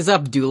the fuck is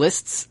up,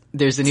 duelists?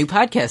 There's a new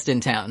podcast in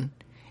town.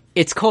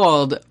 It's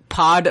called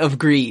Pod of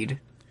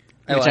Greed,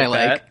 which I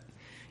like. That.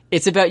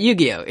 It's about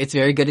Yu-Gi-Oh! It's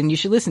very good and you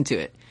should listen to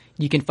it.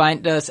 You can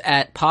find us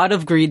at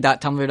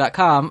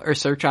podofgreed.tumblr.com or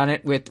search on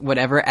it with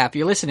whatever app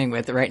you're listening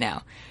with right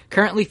now.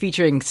 Currently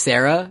featuring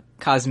Sarah,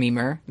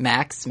 Cosmemer,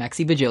 Max,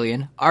 Maxi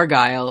Bajillion,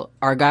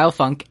 Argyle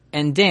Funk,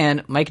 and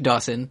Dan, Mike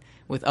Dawson,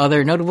 with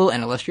other notable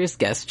and illustrious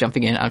guests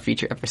jumping in on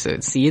future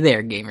episodes. See you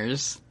there,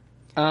 gamers.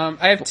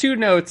 I have two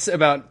notes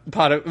about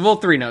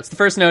three notes. The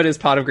first note is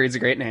Pod of Greed's a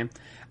great name.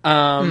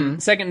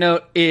 Second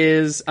note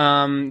is,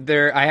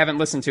 I haven't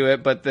listened to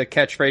it, but the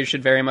catchphrase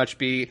should very much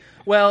be,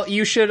 well,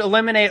 you should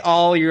eliminate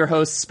all your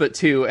hosts but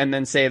two, and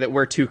then say that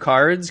we're two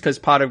cards, because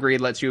Pod of Greed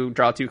lets you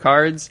draw two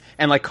cards,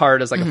 and like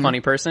card is like a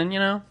funny person, you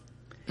know?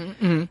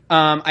 Mm-hmm.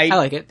 I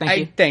like it. Thank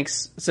you.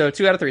 Thanks. So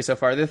 2 out of 3 so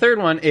far. The third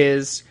one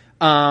is,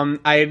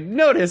 I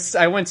noticed,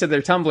 I went to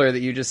their Tumblr that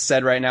you just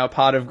said right now,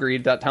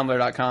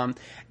 podofgreed.tumblr.com,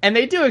 and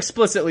they do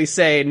explicitly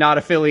say not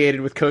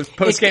affiliated with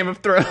Post Game of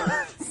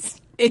Thrones.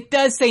 It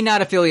does say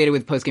not affiliated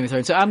with Post Game of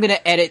Thrones, so I'm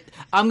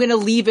going to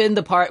leave in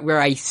the part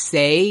where I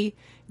say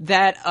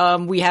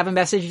that we have a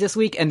message this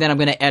week, and then I'm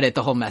going to edit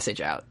the whole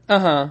message out.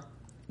 Uh-huh.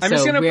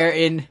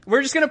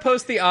 We're just gonna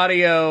post the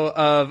audio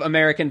of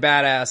American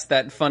Badass,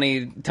 that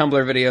funny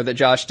Tumblr video that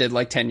Josh did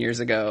like 10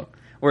 years ago,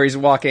 where he's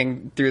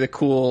walking through the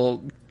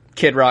cool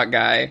Kid Rock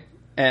guy,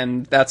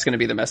 and that's gonna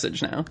be the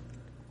message now.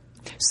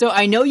 So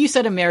I know you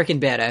said American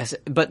Badass,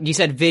 but you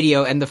said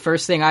video, and the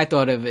first thing I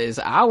thought of is,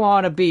 I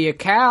want to be a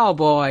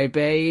cowboy,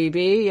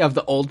 baby, of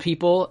the old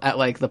people at,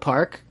 like, the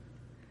park.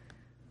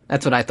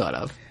 That's what I thought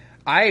of.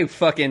 I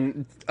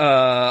fucking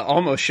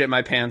almost shit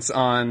my pants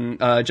on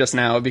just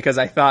now because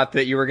I thought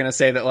that you were going to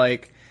say that,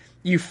 like,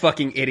 you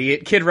fucking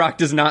idiot. Kid Rock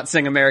does not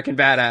sing American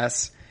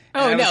Badass.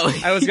 Oh, no.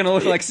 I was going to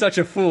look like such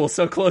a fool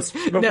so close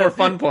before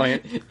Fun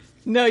Point.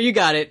 No, you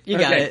got it. You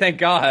got it. Thank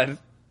God.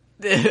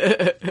 I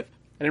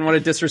didn't want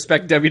to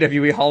disrespect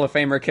WWE Hall of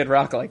Famer Kid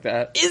Rock like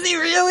that. Is he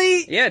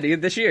really? Yeah,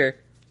 dude, this year.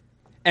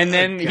 And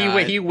then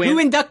he went... Who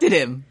inducted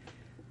him?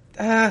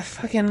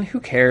 Fucking, who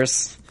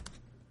cares?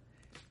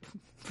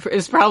 It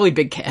was probably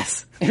Big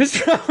Cass. It was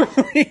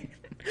probably...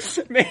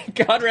 May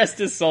God rest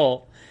his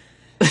soul.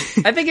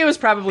 I think it was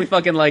probably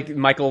fucking like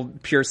Michael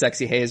Pure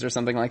Sexy Hayes or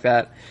something like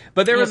that.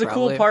 But there was a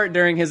cool part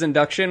during his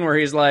induction where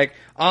he's like,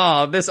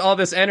 all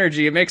this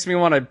energy, it makes me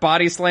want to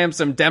body slam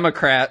some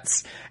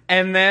Democrats.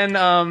 And then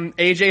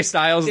AJ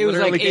Styles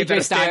literally gave that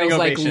a standing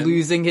ovation.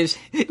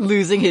 Like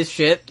losing his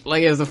shit.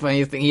 Like it was the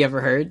funniest thing he ever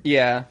heard.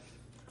 Yeah.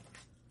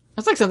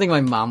 That's like something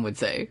my mom would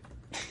say.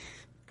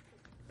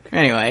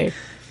 Anyway.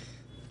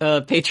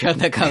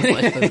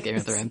 Patreon.com/Game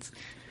of Thrones.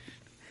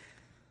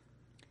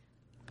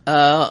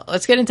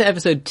 Let's get into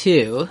episode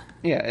 2.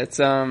 Yeah, it's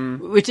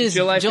which is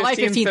July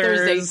 15th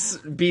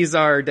Thursday,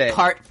 Bizarre Day.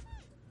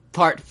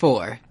 Part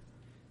 4.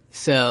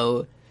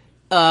 So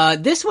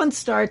this one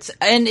starts,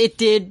 and it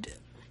did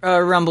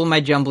rumble my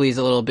jumblies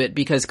a little bit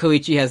because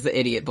Koichi has the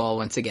idiot ball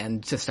once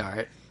again to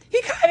start.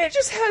 He kind of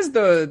just has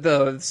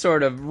the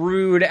sort of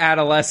rude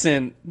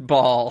adolescent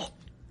ball.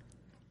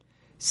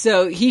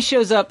 So he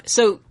shows up.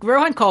 So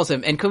Rohan calls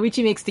him, and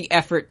Koichi makes the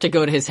effort to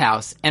go to his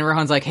house. And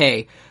Rohan's like,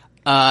 "Hey,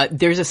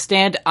 there's a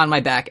stand on my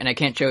back, and I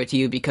can't show it to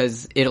you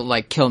because it'll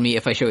like kill me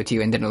if I show it to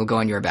you, and then it'll go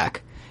on your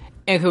back."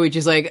 And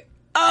Koichi's like,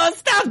 "Oh,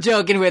 stop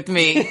joking with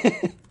me."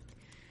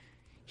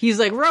 He's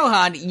like,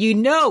 "Rohan, you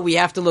know we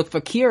have to look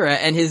for Kira,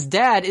 and his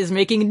dad is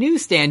making new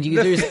stand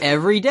users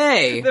every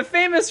day." The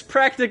famous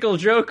practical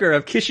joker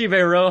of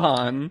Kishibe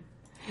Rohan.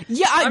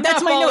 Yeah,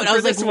 that's my note. I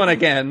was like, this one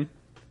again.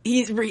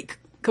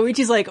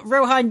 Koichi's like,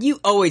 "Rohan, you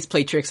always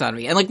play tricks on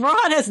me." And like,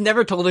 Rohan has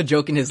never told a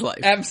joke in his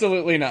life.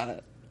 Absolutely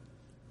not.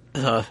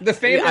 The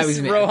famous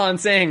Rohan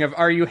saying of,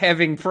 "Are you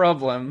having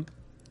problem?"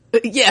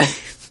 Yeah.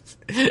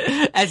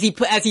 as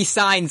he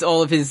signs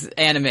all of his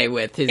anime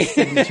with his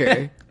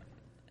signature.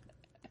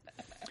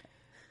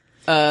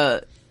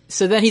 So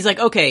then he's like,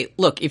 "Okay,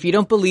 look, if you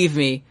don't believe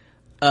me,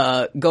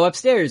 go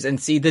upstairs and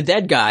see the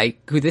dead guy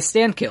who this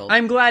stand killed."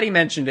 I'm glad he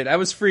mentioned it. I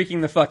was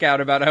freaking the fuck out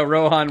about how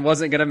Rohan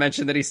wasn't going to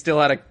mention that he still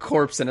had a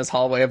corpse in his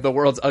hallway of the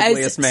world's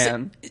ugliest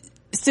man.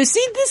 So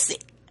see this...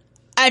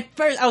 At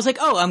first, I was like,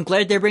 "Oh, I'm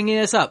glad they're bringing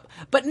this up."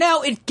 But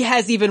now it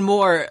has even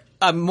more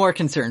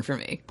concern for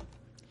me.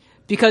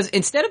 Because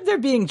instead of there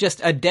being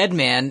just a dead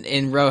man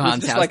in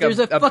Rohan's house, like there's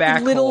a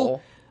fucking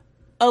little,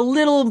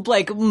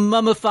 like,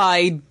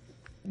 mummified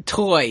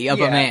toy of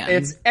a man.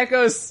 It's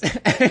Echoes.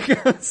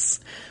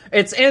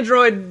 It's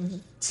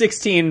Android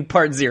 16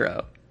 Part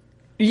 0.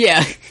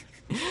 Yeah.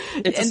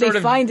 It's a sort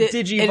of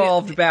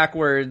digivolved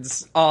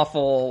backwards,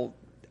 awful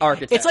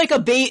architect. It's like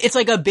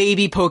a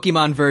baby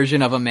Pokemon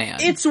version of a man.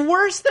 It's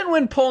worse than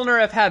when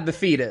Polnareff had the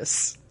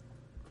fetus.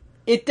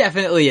 It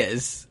definitely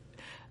is.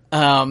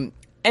 And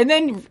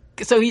then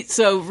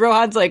so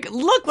Rohan's like,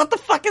 "Look, what the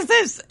fuck is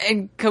this?"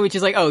 And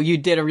Koichi's like, "Oh, you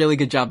did a really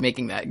good job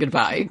making that.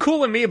 Goodbye."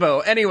 Cool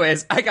amiibo.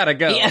 Anyways, I gotta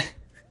go. Yeah.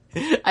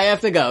 I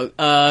have to go.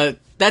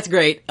 That's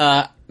great.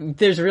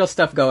 There's real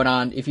stuff going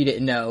on if you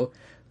didn't know.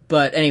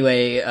 But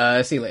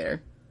anyway, see you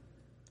later.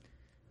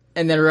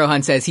 And then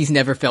Rohan says he's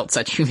never felt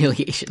such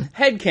humiliation.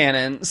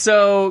 Headcanon.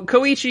 So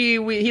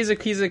Koichi,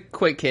 he's a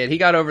quick kid. He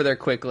got over there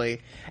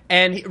quickly.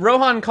 And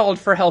Rohan called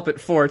for help at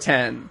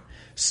 4:10.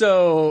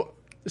 So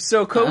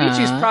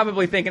Koichi's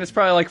probably thinking it's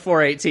probably like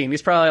 4:18.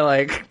 He's probably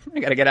like, "I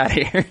gotta get out of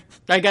here.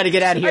 I gotta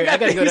get out of here. I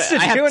gotta go to...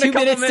 I have 2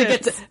 minutes to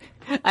get to...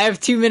 I have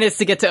 2 minutes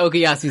to get to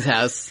Okuyasu's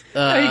house."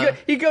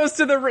 He goes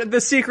to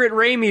the secret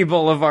Raimi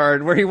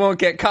Boulevard where he won't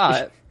get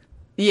caught.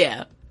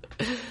 Yeah.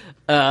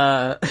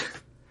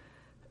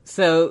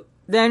 So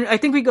then I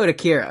think we go to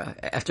Kira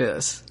after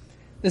this.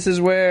 This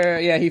is where,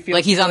 he feels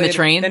like he's on the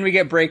train. Then we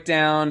get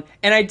breakdown,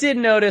 and I did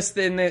notice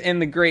in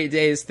the Great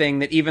Days thing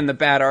that even the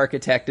bad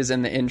architect is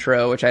in the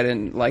intro, which I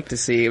didn't like to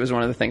see. It was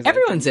one of the things.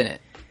 Everyone's in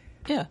it.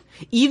 Yeah,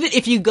 even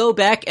if you go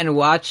back and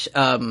watch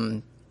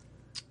the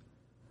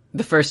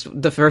first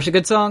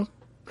good song,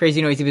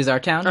 "Crazy Noisy Bizarre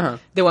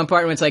Town," the one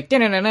part when it's like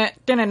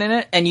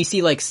da-na-na-na, and you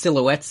see like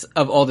silhouettes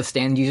of all the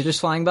stand users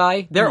flying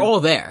by. They're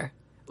all there.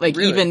 Like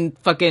really? Even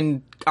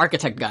fucking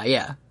architect guy,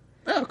 yeah.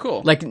 Oh,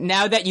 cool. Like,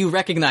 now that you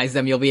recognize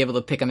them, you'll be able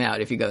to pick them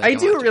out if you go. I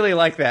do really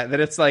like that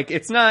it's like,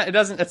 it's not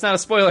a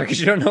spoiler because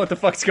you don't know what the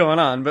fuck's going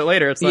on, but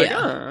later it's like,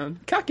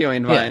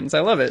 Kakyoin vines. Yeah.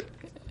 I love it.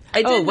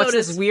 What's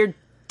this weird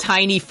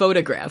tiny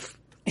photograph?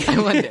 I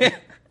wonder.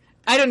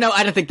 I don't know.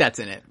 I don't think that's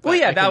in it. Well,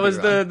 yeah, that was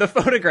the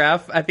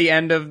photograph at the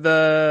end of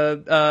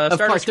the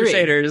Stardust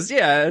Crusaders.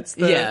 Yeah, it's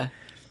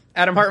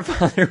Adam Hart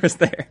father was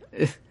there.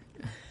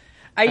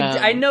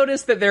 I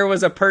noticed that there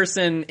was a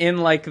person in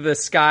like the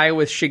sky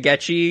with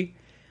Shigechi,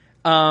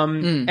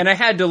 and I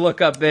had to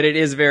look up that it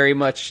is very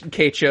much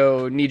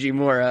Keicho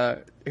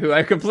Nijimura, who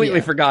I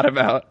completely forgot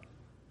about.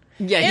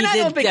 Yeah, and I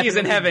don't think he's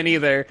in heaven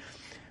either.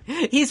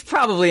 He's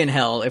probably in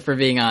hell, if we're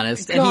being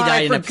honest. God, and he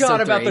died in episode 3. I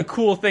forgot about the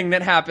cool thing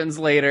that happens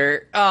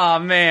later. Oh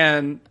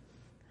man.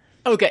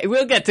 Okay,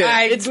 we'll get to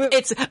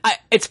it.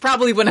 It's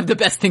probably one of the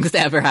best things to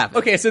ever happen.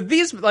 Okay, so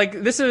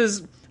this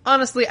is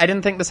honestly, I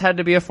didn't think this had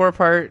to be a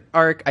 4-part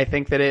arc. I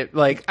think that it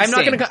I'm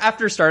not going to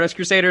after Stardust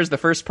Crusaders, the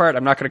first part,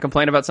 I'm not going to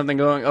complain about something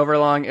going over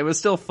long. It was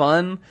still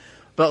fun,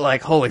 but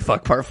like holy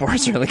fuck, part 4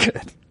 is really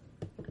good.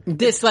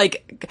 This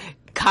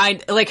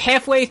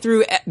halfway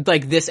through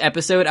like this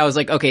episode, I was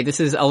like, okay, this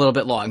is a little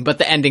bit long, but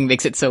the ending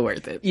makes it so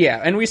worth it.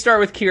 Yeah, and we start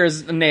with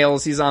Kira's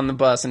nails. He's on the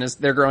bus and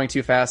they're growing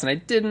too fast, and I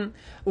didn't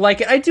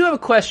like it. I do have a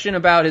question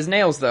about his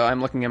nails, though.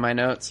 I'm looking at my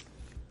notes.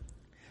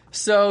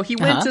 So he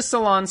went to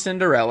Salon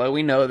Cinderella.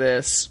 We know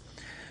this.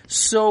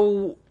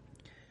 So,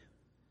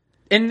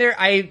 in there,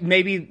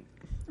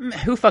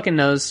 who fucking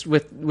knows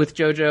with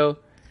JoJo?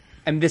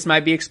 And this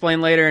might be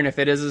explained later, and if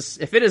it is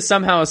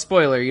somehow a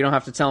spoiler, you don't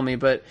have to tell me,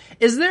 but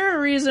is there a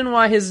reason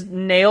why his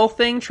nail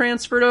thing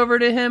transferred over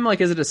to him?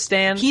 Like, is it a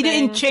stand He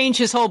thing? didn't change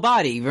his whole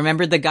body.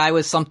 Remember, the guy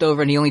was slumped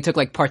over and he only took,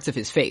 like, parts of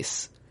his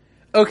face.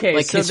 Okay,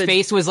 like, so his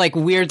face was, like,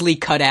 weirdly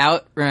cut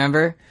out,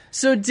 remember?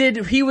 So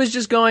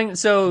Hayato's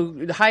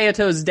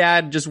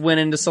dad just went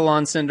into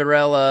Salon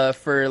Cinderella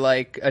for,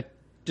 like, a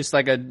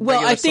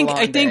Well, I think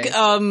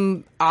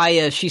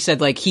Aya, she said,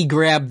 like, he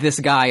grabbed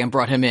this guy and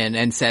brought him in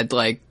and said,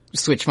 like,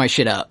 switch my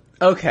shit up.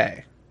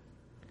 Okay.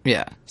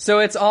 Yeah. So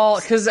it's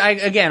all, cause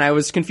I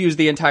was confused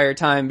the entire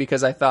time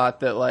because I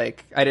thought that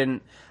like, I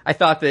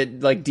thought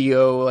that like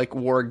Dio like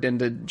warged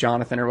into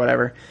Jonathan or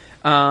whatever.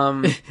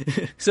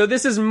 So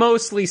this is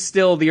mostly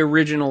still the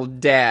original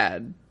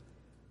dad.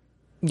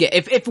 Yeah,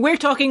 if we're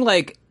talking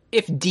like,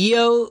 if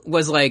Dio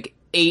was like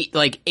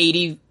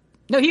 80,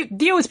 no,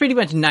 Dio was pretty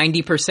much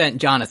 90%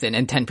 Jonathan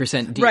and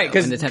 10% Dio. Right,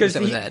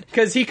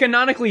 because he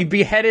canonically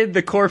beheaded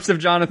the corpse of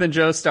Jonathan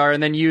Joestar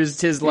and then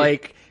used his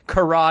like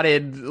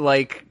carotid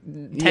like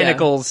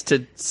tentacles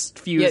to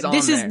fuse on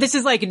there. This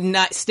is like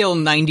still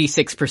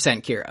 96%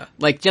 Kira.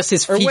 Like just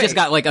just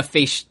got like a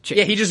face change.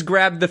 Yeah, he just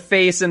grabbed the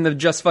face and the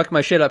just fuck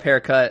my shit up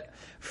haircut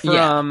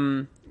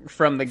from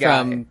the guy.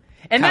 And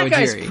that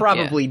guy's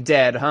probably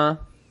dead, huh?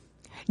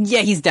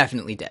 Yeah, he's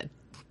definitely dead.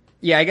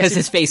 Yeah, I guess because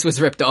his face was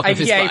ripped off of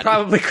his body. He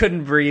probably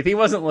couldn't breathe. He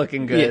wasn't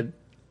looking good.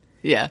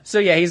 Yeah. So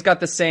yeah, he's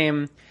got the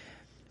same.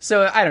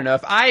 So I don't know.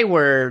 If I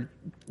were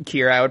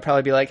Kira, I would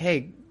probably be like,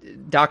 "Hey,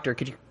 doctor,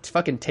 could you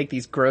fucking take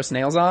these gross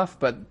nails off?"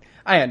 But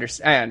I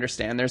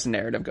understand. There's a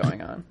narrative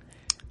going on.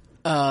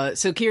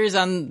 So Kira's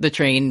on the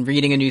train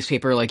reading a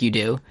newspaper like you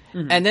do.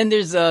 Mm-hmm. And then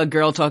there's a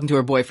girl talking to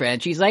her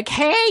boyfriend. She's like,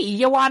 "Hey,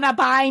 you wanna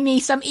buy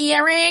me some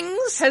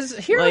earrings?" Has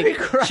Hiromi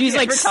Kuraki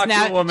ever talked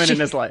to a woman in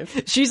his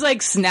life? She's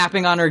like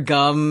snapping on her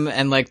gum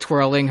and like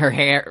twirling her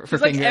hair, her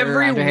finger around her hair.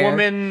 Like every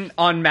woman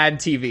on Mad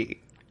TV.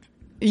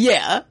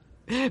 Yeah.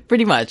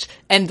 Pretty much.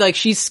 And like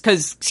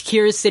cause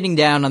Kira's sitting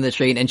down on the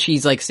train and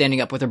she's like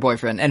standing up with her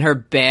boyfriend and her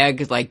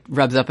bag like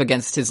rubs up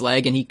against his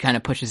leg and he kind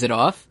of pushes it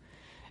off.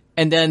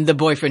 And then the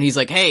boyfriend, he's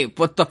like, "Hey,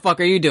 what the fuck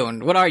are you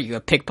doing? What are you,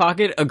 a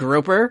pickpocket? A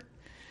groper?"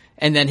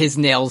 And then his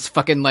nails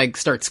fucking, like,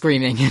 start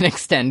screaming and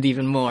extend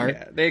even more.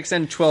 Yeah, they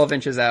extend 12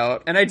 inches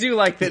out. And I do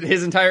like that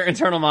his entire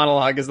internal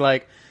monologue is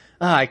like,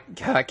 I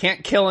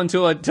can't kill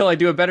until I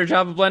do a better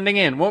job of blending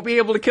in. Won't be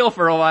able to kill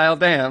for a while,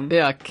 damn.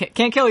 Yeah,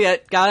 can't kill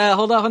yet. Gotta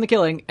hold off on the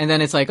killing. And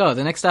then it's like, oh,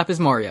 the next stop is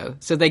Morio.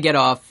 So they get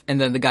off,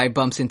 and then the guy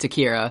bumps into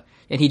Kira,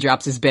 and he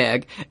drops his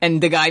bag. And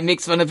the guy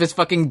makes fun of his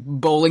fucking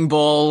bowling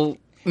ball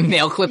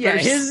nail clippers. Yeah,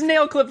 his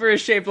nail clipper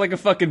is shaped like a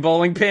fucking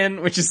bowling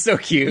pin, which is so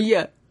cute.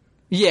 Yeah.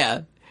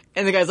 Yeah.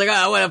 And the guy's like,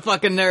 "Oh, what a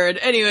fucking nerd.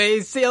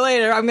 Anyways, see you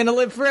later. I'm gonna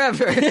live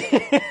forever."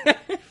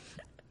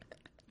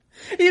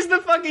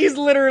 He's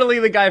literally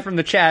the guy from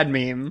the Chad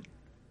meme.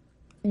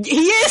 He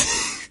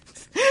is!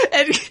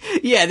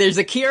 And, yeah, there's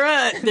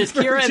Kira,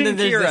 and then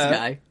there's this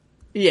guy.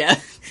 Yeah.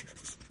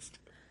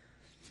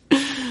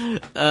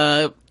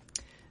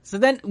 So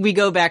then we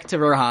go back to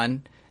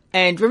Rohan.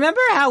 And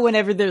remember how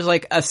whenever there's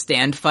like a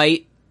stand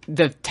fight,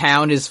 the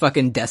town is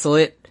fucking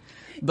desolate?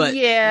 But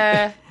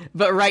yeah.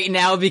 But right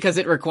now, because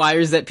it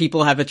requires that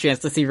people have a chance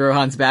to see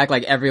Rohan's back,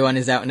 like everyone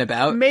is out and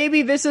about.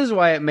 Maybe this is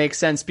why it makes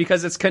sense,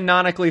 because it's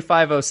canonically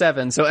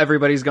 5:07, so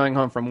everybody's going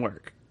home from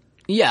work.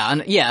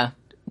 Yeah,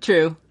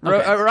 true.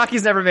 Okay.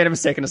 Rocky's never made a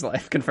mistake in his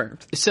life,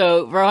 confirmed.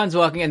 So Rohan's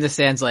walking in the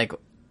stands like,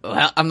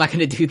 well, I'm not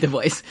gonna do the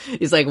voice.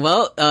 He's like,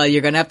 well,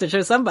 you're gonna have to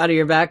show somebody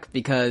your back,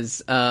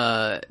 because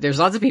there's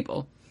lots of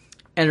people.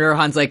 And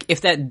Rohan's like, if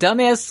that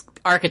dumbass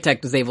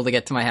architect was able to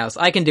get to my house,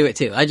 I can do it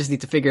too. I just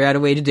need to figure out a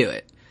way to do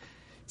it.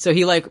 So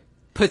he like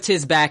puts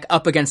his back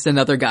up against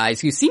another guy's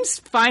who seems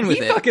fine with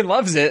it. He fucking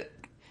loves it.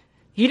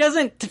 He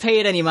doesn't pay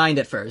it any mind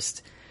at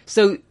first.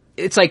 So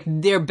it's like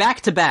they're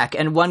back to back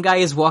and one guy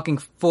is walking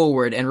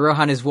forward and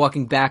Rohan is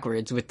walking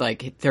backwards with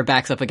like their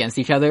backs up against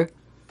each other.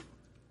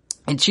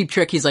 And Cheap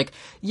Trick, he's like,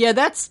 yeah,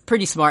 that's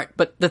pretty smart,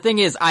 but the thing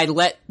is, I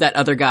let that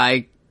other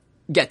guy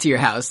get to your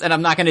house, and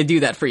I'm not gonna do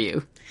that for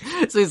you.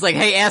 So he's like,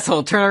 hey,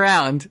 asshole, turn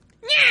around.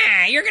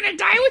 Yeah, you're gonna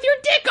die with your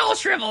dick all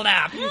shriveled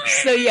up.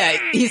 So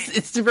yeah,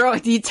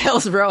 he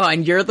tells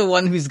Rohan, you're the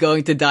one who's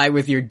going to die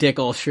with your dick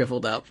all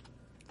shriveled up.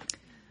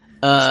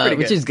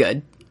 Which is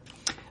good.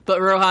 But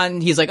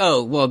Rohan, he's like,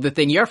 oh, well, the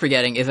thing you're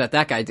forgetting is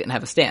that guy didn't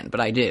have a stand, but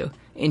I do.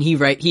 And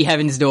he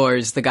heavens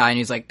doors the guy, and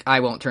he's like,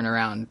 I won't turn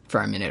around for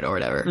a minute or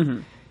whatever. Mm-hmm.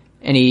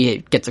 And he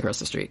gets across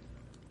the street.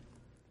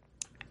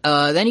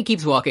 Then he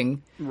keeps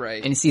walking.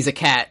 Right. And he sees a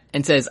cat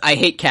and says, I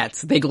hate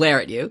cats. They glare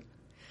at you.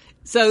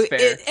 So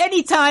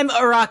anytime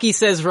Araki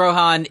says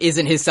Rohan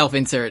isn't his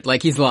self-insert,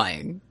 like, he's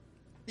lying.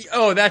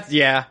 Oh,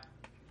 yeah.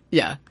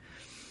 Yeah.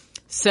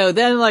 So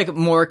then, like,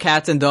 more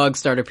cats and dogs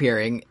start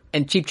appearing,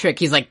 and Cheap Trick,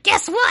 he's like,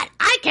 guess what?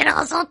 I can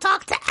also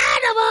talk to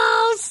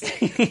animals!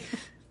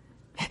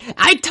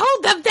 I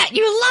told them that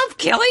you love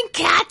killing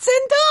cats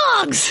and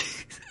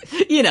dogs!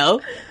 You know?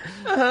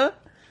 Uh-huh.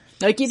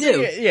 Like you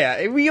do.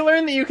 Yeah, we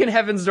learn that you can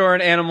heavens door an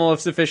animal of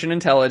sufficient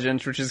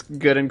intelligence, which is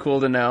good and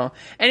cool to know.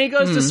 And he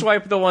goes to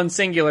swipe the one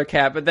singular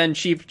cat, but then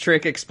Cheap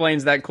Trick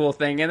explains that cool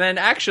thing, and then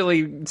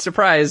actually,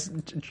 surprise,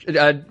 he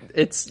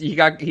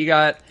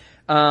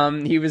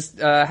was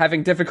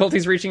having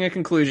difficulties reaching a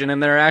conclusion,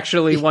 and there are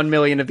actually 1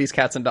 million of these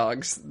cats and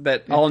dogs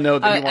that all know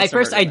that he wants to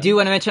first, I do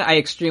want to mention, I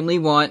extremely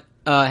want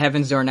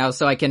Heaven's Door now,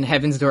 so I can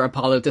Heaven's Door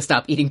Apollo to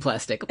stop eating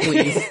plastic,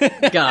 please.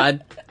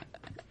 God.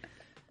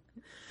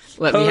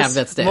 Let me have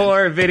that stand.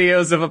 More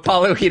videos of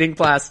Apollo eating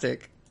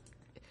plastic.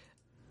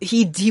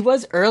 He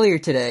was earlier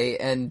today,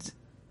 and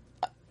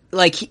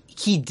like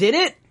he did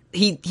it.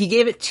 He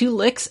gave it 2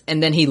 licks,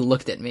 and then he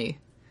looked at me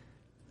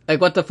like,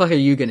 "What the fuck are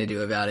you gonna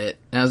do about it?"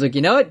 And I was like,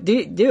 "You know what?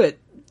 Do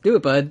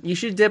it, bud. You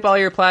should dip all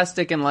your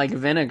plastic in like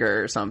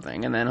vinegar or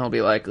something, and then he'll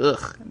be like,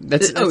 ugh."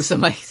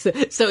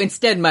 So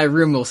instead, my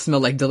room will smell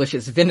like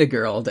delicious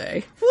vinegar all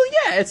day. Well,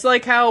 yeah, it's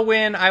like how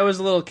when I was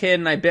a little kid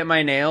and I bit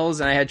my nails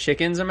and I had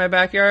chickens in my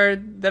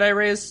backyard that I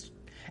raised.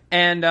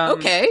 And,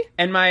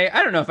 and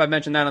I don't know if I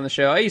mentioned that on the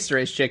show. I used to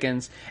raise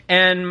chickens,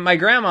 and my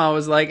grandma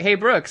was like, "Hey,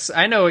 Brooks,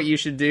 I know what you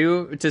should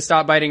do to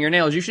stop biting your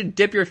nails. You should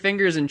dip your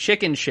fingers in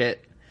chicken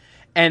shit.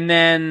 And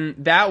then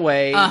that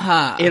way,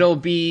 it'll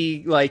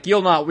be like, you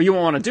won't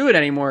want to do it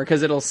anymore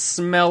because it'll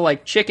smell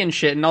like chicken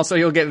shit, and also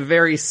you'll get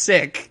very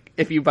sick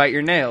if you bite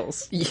your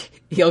nails.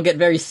 You'll get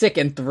very sick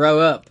and throw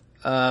up.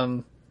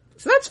 So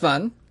that's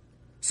fun.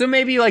 So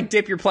maybe like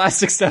dip your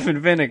plastic stuff in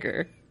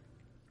vinegar.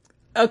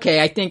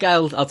 Okay, I think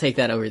I'll take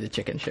that over the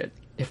chicken shit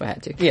if I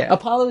had to. Yeah.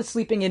 Apollo is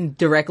sleeping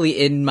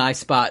directly in my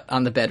spot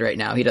on the bed right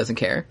now. He doesn't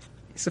care.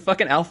 He's a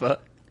fucking alpha.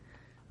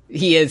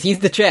 He is. He's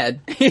the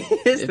Chad.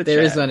 There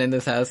is one in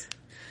this house.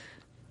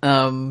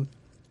 So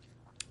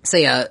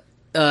yeah,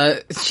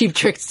 Cheap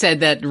Trick said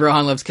that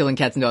Rohan loves killing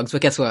cats and dogs,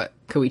 but guess what?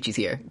 Koichi's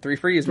here. 3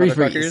 frees,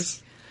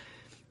 motherfuckers.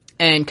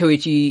 And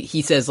Koichi,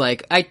 he says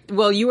like,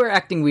 you were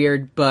acting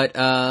weird, but,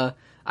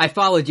 I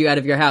followed you out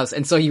of your house,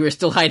 and so you were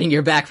still hiding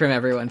your back from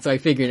everyone, so I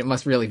figured it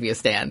must really be a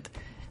stand.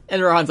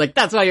 And Rohan's like,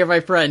 that's why you're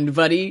my friend,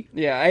 buddy.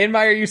 Yeah, I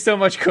admire you so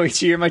much,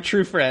 Koichi. You're my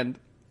true friend.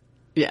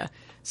 Yeah.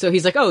 So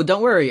he's like, oh,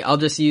 don't worry, I'll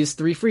just use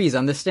 3 frees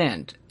on the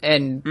stand.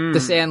 And the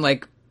stand,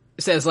 like,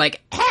 says,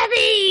 like,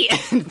 heavy!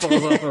 And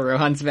falls off of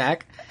Rohan's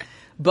back.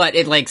 But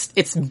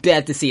it's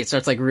bad to see. It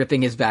starts, like,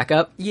 ripping his back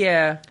up.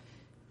 Yeah.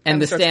 And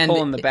the stand...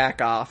 pulling the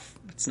back off.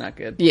 It's not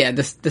good. Yeah,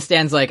 the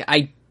stand's like,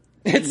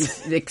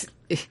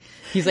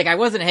 he's like, I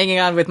wasn't hanging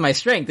on with my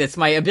strength. It's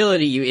my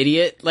ability, you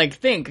idiot. Like,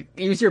 think.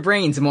 Use your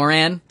brains,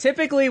 Moran.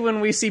 Typically,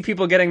 when we see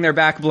people getting their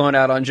back blown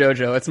out on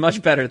JoJo, it's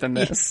much better than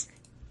this.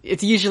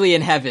 It's usually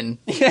in heaven.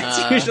 Yeah,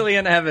 it's usually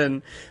in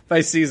heaven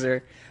by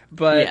Caesar.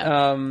 But,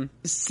 yeah.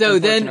 So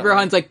then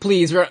Rohan's like,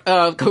 please,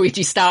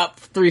 Koichi, stop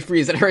 3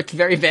 frees. It hurts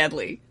very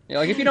badly. Yeah,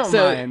 like, if you don't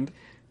mind.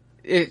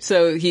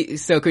 So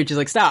Koichi's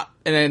like, stop.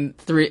 And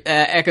then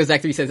Echo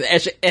Zack 3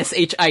 says,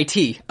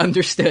 S-H-I-T.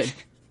 Understood.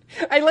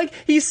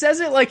 He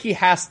says it like he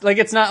has, like,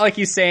 it's not like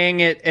he's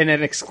saying it in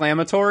an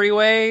exclamatory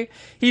way.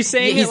 He's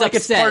saying it like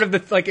upset.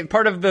 It's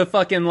part of the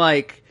fucking,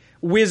 like,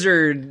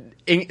 wizard,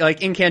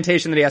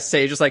 incantation that he has to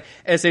say. He's just like,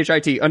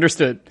 S-H-I-T,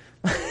 understood.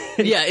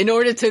 Yeah, in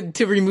order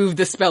to remove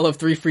the spell of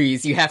 3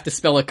 frees, you have to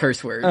spell a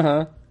curse word.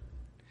 Uh-huh.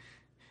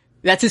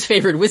 That's his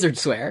favorite wizard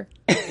swear,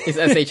 is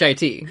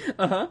S-H-I-T.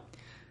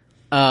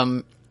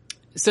 Uh-huh.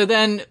 So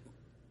then,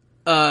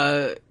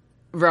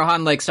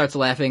 Rohan, like, starts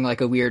laughing like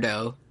a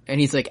weirdo. And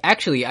he's like,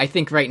 actually, I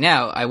think right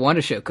now I want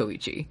to show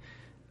Koichi.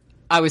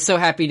 I'm so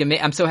happy to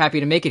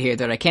make it here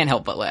that I can't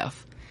help but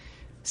laugh.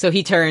 So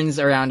he turns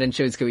around and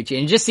shows Koichi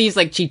and just sees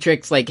like Cheap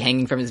Trick's like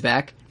hanging from his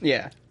back.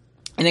 Yeah.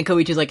 And then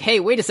Koichi's like,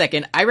 hey, wait a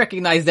second. I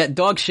recognize that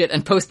dog shit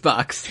and post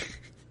box.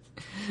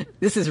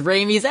 This is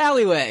Raimi's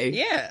alleyway.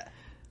 Yeah.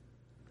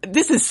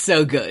 This is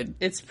so good.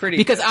 It's pretty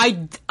because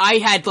good. I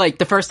had like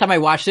the first time I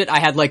watched it, I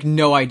had like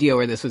no idea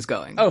where this was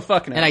going. Oh,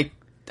 fuck no. And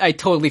I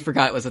totally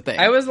forgot it was a thing.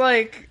 I was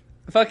like,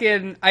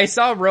 I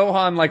saw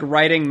Rohan, like,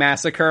 writing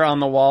massacre on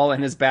the wall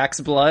and his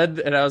back's blood,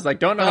 and I was like,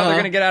 don't know how they're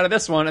gonna get out of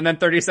this one, and then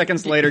 30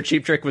 seconds later,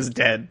 Cheap Trick was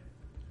dead.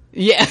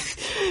 Yeah.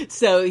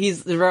 So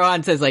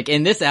Rohan says, like,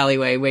 in this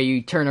alleyway where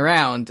you turn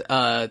around,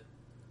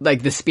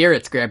 like, the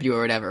spirits grab you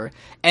or whatever.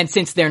 And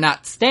since they're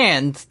not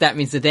stands, that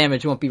means the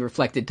damage won't be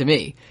reflected to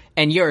me.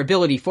 And your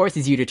ability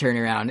forces you to turn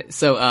around,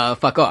 so,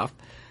 fuck off.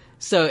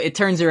 So it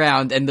turns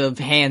around and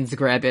the hands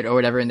grab it or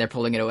whatever and they're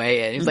pulling it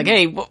away. And he's like,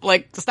 hey,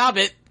 stop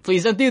it.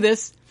 Please don't do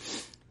this.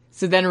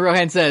 So then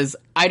Rohan says,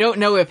 I don't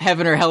know if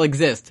heaven or hell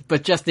exist,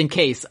 but just in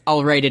case,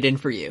 I'll write it in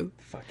for you.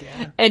 Fuck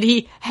yeah. And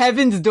he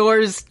Heaven's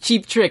Doors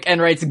Cheap Trick and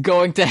writes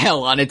going to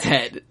hell on its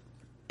head.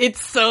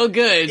 It's so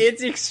good.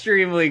 It's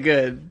extremely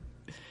good.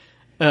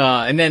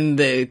 And then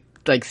the,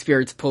 like,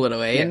 spirits pull it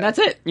away and that's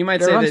it. You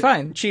might say that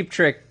fine. Cheap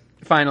Trick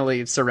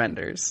finally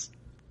surrenders.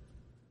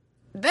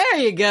 There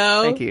you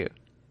go. Thank you.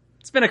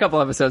 It's been a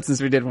couple episodes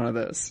since we did one of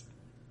those.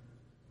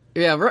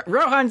 Yeah,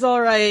 Rohan's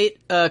alright,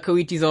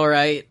 Koichi's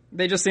alright.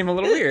 They just seem a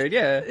little weird,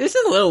 yeah. This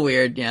is a little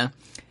weird, yeah.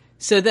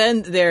 So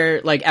then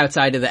they're, like,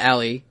 outside of the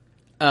alley,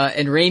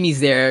 and Reimi's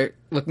there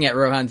looking at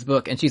Rohan's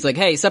book, and she's like,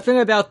 hey, something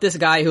about this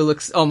guy who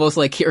looks almost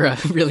like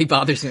Kira really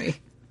bothers me.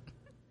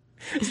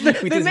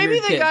 Then maybe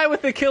the guy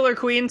with the Killer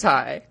Queen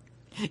tie.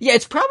 Yeah,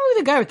 it's probably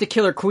the guy with the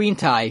Killer Queen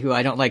tie who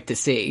I don't like to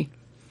see.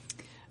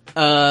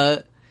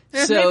 So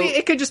maybe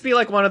it could just be,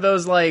 like, one of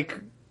those, like,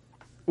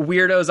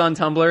 weirdos on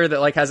Tumblr that,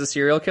 like, has a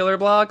serial killer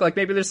blog. Like,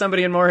 maybe there's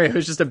somebody in Moria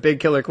who's just a big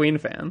Killer Queen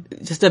fan.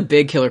 Just a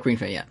big Killer Queen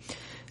fan, yeah.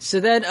 So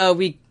then,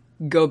 we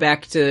go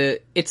back to,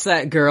 it's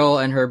that girl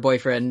and her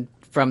boyfriend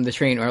from the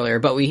train earlier,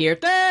 but we hear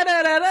da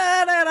da da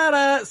da da da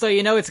da, so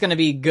you know it's gonna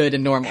be good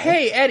and normal.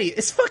 Hey, Eddie,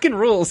 it's fucking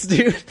rules,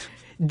 dude.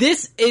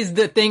 This is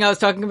the thing I was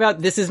talking about.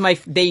 This is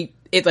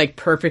it, like,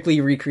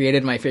 perfectly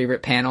recreated my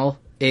favorite panel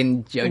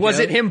in JoJo. Was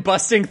it him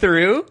busting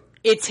through?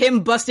 It's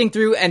him busting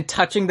through and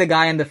touching the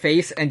guy in the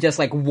face and just,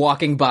 like,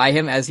 walking by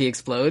him as he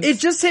explodes. It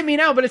just hit me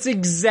now, but it's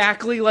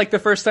exactly like the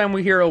first time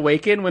we hear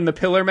Awaken when the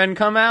Pillar Men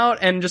come out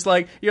and just,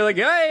 like, you're like,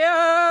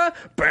 yeah,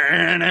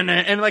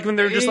 and, like, when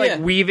they're just,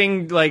 like,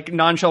 weaving, like,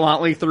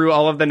 nonchalantly through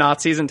all of the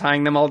Nazis and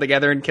tying them all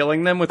together and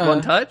killing them with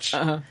one touch.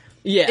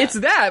 Yeah. It's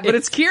that, but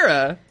it's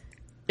Kira.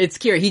 It's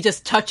Kira. He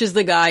just touches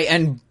the guy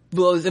and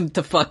blows him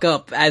to fuck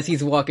up as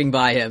he's walking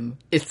by him.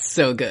 It's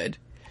so good.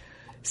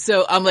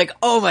 So I'm like,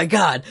 oh my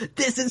god,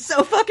 this is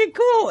so fucking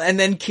cool! And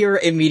then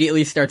Kira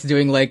immediately starts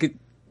doing, like,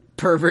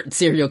 pervert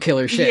serial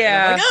killer shit.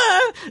 Yeah.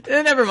 Like,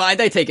 never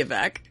mind, I take it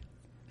back.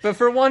 But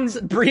for one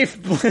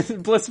brief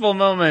blissful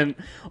moment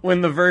when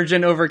the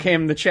Virgin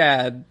overcame the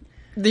Chad,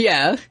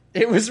 yeah,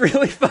 it was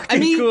really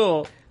fucking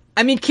cool.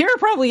 I mean, Kira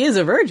probably is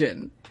a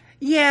virgin.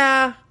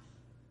 Yeah.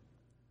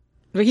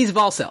 But he's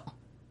Volcel.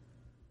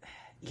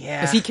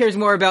 Yeah. Because he cares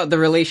more about the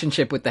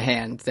relationship with the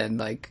hand than,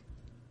 like,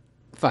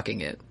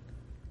 fucking it.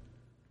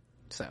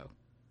 So,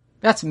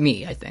 that's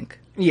me, I think.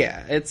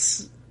 Yeah,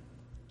 that's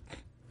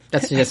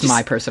just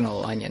my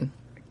personal onion.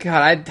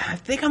 God, I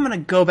think I'm gonna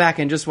go back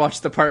and just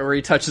watch the part where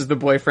he touches the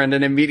boyfriend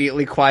and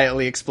immediately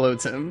quietly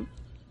explodes him.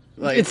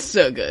 Like, it's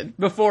so good.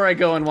 Before I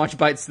go and watch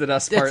Bites the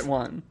Dust Part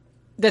 1.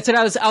 That's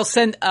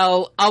what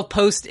I'll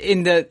post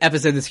in the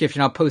episode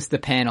description, I'll post the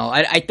panel.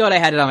 I thought I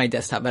had it on my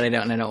desktop, but I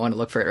don't want to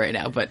look for it right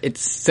now, but it's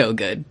so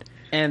good.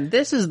 And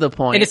this is the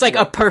point. And it's like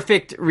a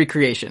perfect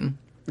recreation.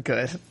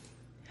 Good.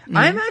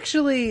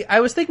 Mm-hmm. I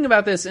was thinking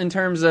about this in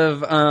terms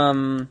of,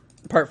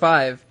 part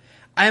 5.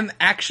 I'm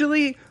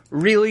actually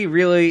really,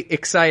 really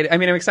excited. I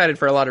mean, I'm excited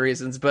for a lot of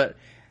reasons, but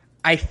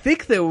I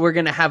think that we're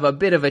gonna have a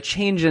bit of a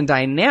change in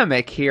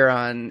dynamic here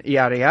on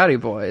Yada Yada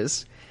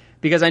Boys.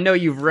 Because I know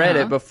you've read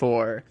it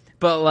before,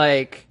 but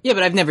like... Yeah,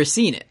 but I've never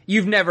seen it.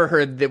 You've never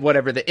heard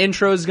whatever the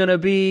intro's gonna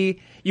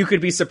be. You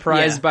could be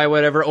surprised by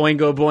whatever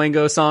Oingo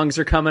Boingo songs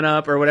are coming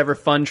up, or whatever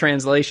fun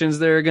translations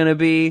there are gonna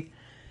be.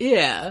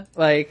 Yeah.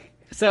 Like...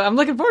 So I'm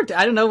looking forward to it.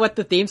 I don't know what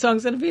the theme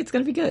song's going to be. It's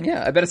going to be good.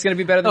 Yeah, I bet it's going to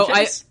be better than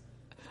Chase.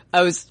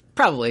 I was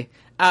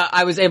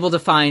able to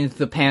find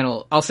the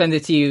panel. I'll send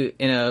it to you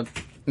in a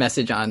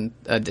message on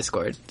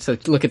Discord. So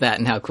look at that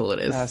and how cool it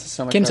is. This is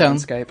so much Kim's better home.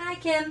 on Skype. Hi,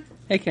 Kim.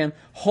 Hey, Kim.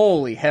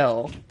 Holy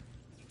hell.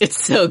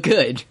 It's so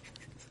good.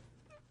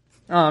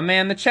 Oh,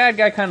 man, the Chad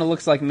guy kind of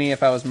looks like me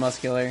if I was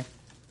muscular.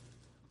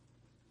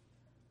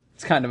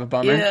 It's kind of a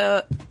bummer.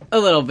 Yeah, a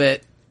little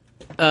bit.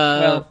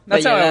 Well,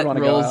 that's how I would want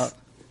to go out.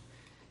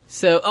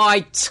 So,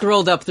 I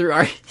scrolled up through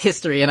our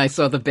history and I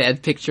saw the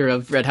bad picture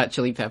of Red Hot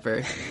Chili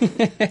Pepper.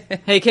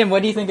 Hey, Kim,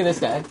 what do you think of this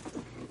guy?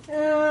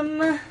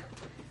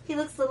 He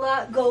looks a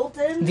lot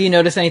golden. Do you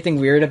notice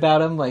anything weird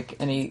about him? Like,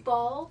 any...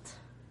 Bald?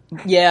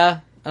 Yeah.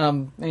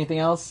 Anything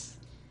else?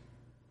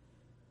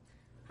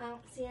 I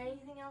don't see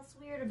anything else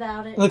weird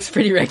about it. Looks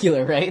pretty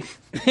regular, right?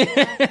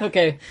 Yeah.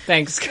 Okay,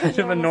 thanks. Kind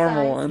of a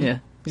normal one. Yeah.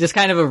 Just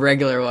kind of a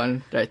regular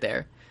one right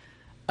there.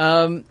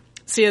 So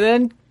yeah,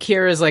 then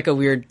Kira's like a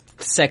weird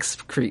sex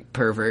creep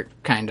pervert,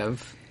 kind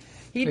of.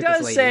 He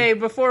does say,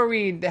 before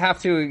we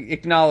have to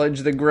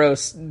acknowledge the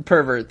gross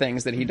pervert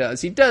things that he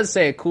does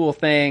say a cool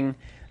thing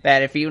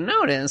that if you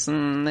notice,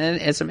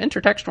 it's some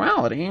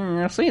intertextuality,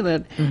 you'll see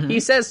that he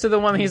says to the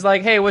woman, he's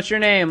like, hey, what's your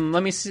name?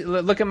 Let me see,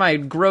 look at my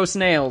gross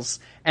nails.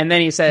 And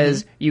then he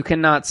says, you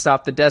cannot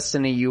stop the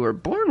destiny you were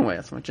born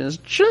with, which is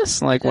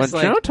just like what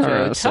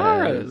Jotaro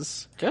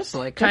says. Just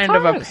like kind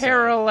of a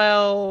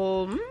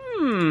parallel.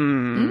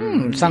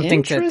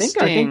 Something to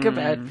think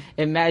about.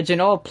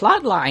 Imagine all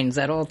plot lines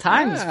at all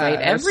times, right?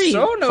 Every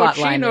plot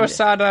line. Sono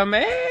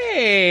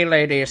Sadame,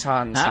 Lady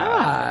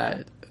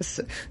Sansa.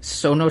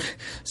 Sono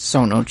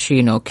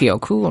Chino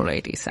Kyoku,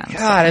 Lady Sansa.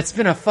 God, it's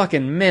been a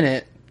fucking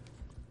minute.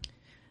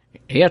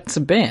 It's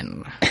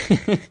been.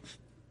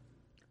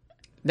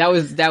 That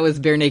was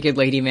Bare Naked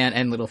Lady Man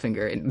and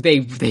Littlefinger. They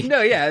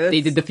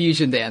did the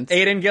fusion dance.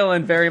 Aidan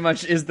Gillen very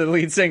much is the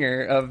lead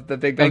singer of the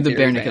Big Bang Theory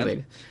Bare Naked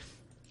Lady.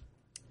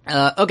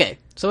 Okay,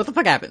 so what the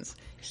fuck happens?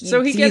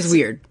 He's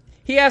weird.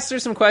 He asks her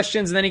some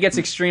questions, and then he gets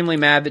extremely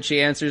mad that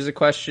she answers a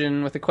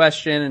question with a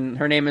question, and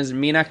her name is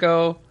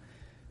Minako.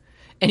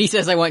 And he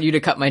says, I want you to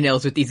cut my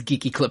nails with these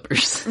geeky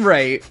clippers.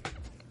 Right.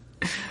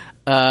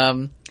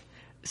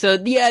 So,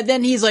 yeah,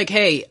 then he's like,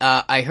 hey,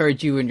 I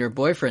heard you and your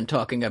boyfriend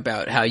talking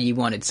about how you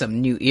wanted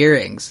some new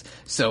earrings.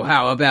 So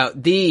how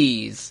about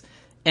these?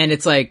 And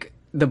it's like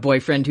the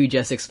boyfriend who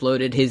just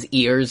exploded, his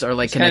ears are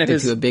like connected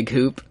to a big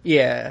hoop.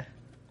 Yeah.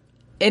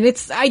 And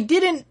I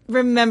didn't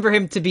remember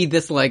him to be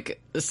this,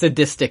 like,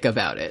 sadistic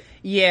about it.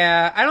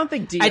 Yeah, I don't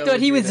think Dio I thought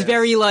he was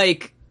very,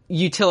 like,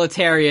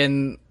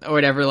 utilitarian or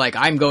whatever, like,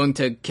 I'm going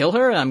to kill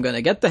her, and I'm going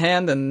to get the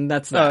hand, and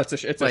that's that.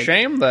 It's a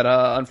shame that,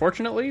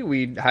 unfortunately,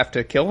 we have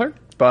to kill her,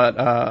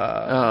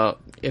 but,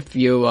 if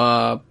you,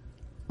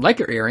 like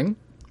your earring,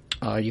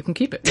 you can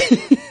keep it.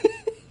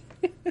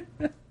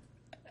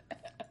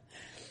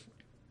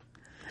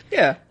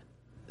 Yeah.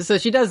 So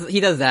he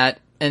does that,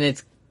 and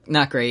it's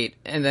not great,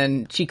 and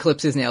then she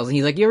clips his nails, and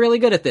he's like, you're really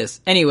good at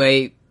this.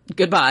 Anyway,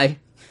 goodbye.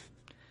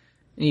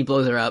 And he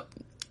blows her up.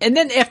 And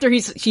then after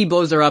she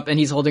blows her up and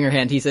he's holding her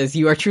hand, he says,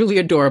 you are truly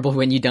adorable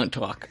when you don't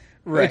talk.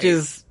 Right. Which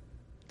is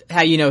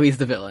how you know he's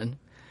the villain.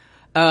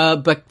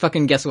 But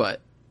fucking guess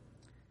what?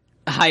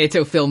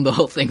 Hayato filmed the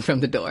whole thing from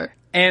the door.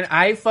 And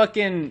I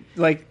fucking,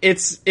 like,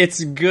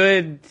 it's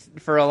good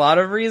for a lot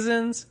of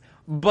reasons,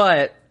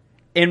 but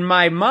in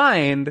my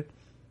mind,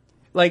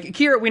 like,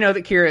 Kira, we know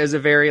that Kira is a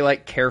very,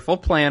 like, careful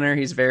planner.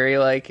 He's very,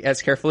 like,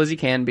 as careful as he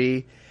can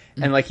be.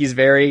 And, like, he's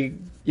very,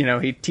 you know,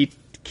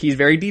 he's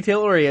very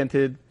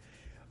detail-oriented.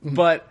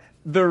 But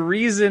the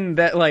reason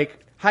that, like,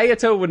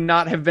 Hayato would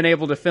not have been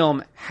able to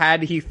film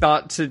had he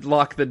thought to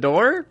lock the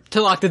door.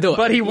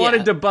 But he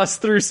wanted to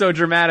bust through so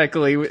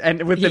dramatically,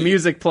 and with the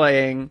music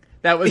playing,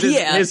 that was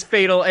his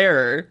fatal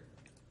error.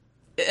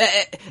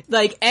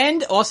 Like,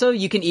 and also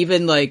you can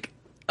even, like,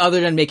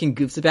 other than making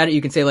goofs about it,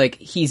 you can say, like,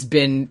 he's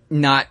been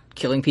not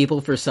killing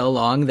people for so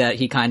long that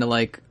he kind of,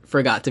 like,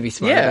 forgot to be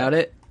smart about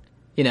it.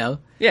 You know?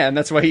 Yeah, and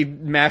that's why he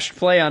mashed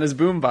play on his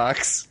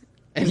boombox.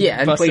 And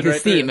played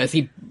his theme as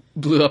he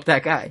blew up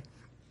that guy.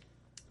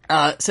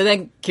 So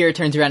then Kira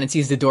turns around and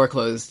sees the door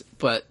closed,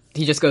 but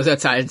he just goes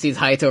outside and sees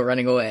Hayato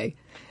running away.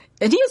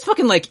 And he has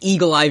fucking, like,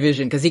 eagle eye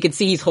vision, because he can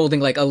see he's holding,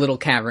 like, a little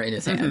camera in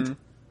his hand. Mm-hmm.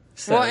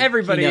 So well,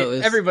 everybody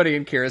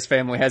in Kira's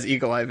family has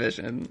eagle eye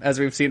vision, as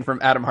we've seen from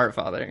Adam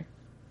Hartfather.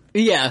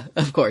 Yeah,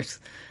 of course.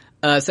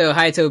 So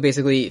Hayato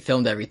basically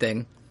filmed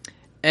everything.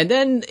 And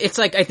then it's,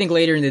 like, I think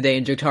later in the day,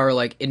 and Jotaro,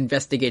 like,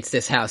 investigates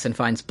this house and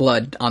finds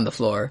blood on the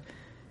floor.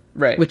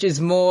 Right. Which is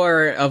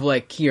more of,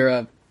 like,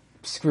 Kira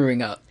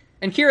screwing up.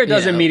 And Kira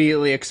does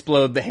immediately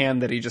explode the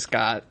hand that he just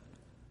got.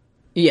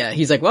 Yeah,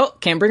 he's like, well,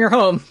 can't bring her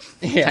home.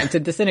 Yeah. Time to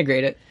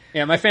disintegrate it.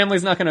 Yeah, my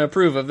family's not going to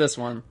approve of this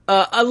one.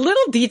 A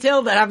little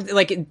detail that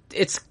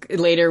it's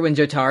later when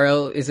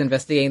Jotaro is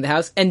investigating the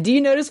house. And do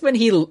you notice when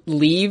he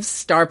leaves,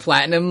 Star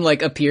Platinum,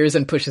 like, appears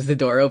and pushes the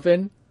door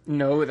open?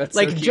 No, that's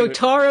like so cute.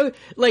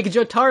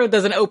 Jotaro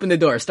doesn't open the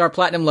door. Star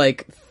Platinum,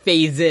 like,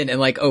 fades in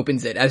and, like,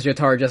 opens it as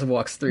Jotaro just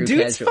walks through.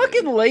 Dude's casually.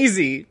 fucking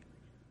lazy.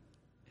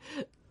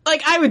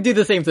 Like, I would do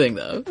the same thing,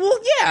 though. Well,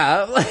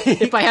 yeah.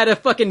 If I had a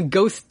fucking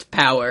ghost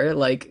power,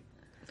 like...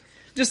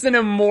 Just an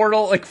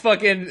immortal, like,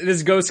 fucking,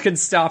 this ghost can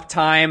stop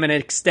time and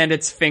extend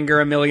its finger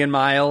 1,000,000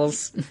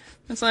 miles.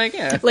 It's like,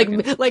 yeah. Like,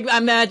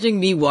 imagine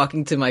me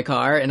walking to my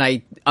car and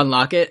I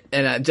unlock it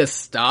and I just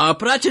stop,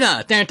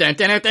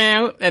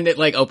 Prachana, and it,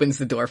 like, opens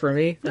the door for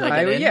me.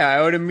 I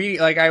would immediately,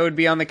 like, I would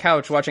be on the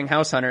couch watching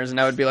House Hunters and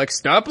I would be like,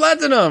 Star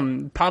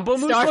Platinum,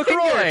 Pamplemousse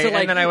LaCroix,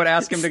 and then I would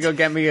ask him to go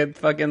get me a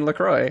fucking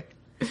LaCroix.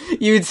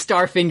 You would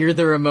Starfinger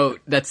the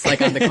remote that's,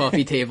 like, on the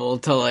coffee table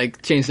to,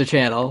 like, change the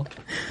channel.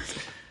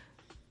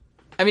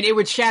 I mean, it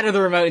would shatter the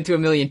remote into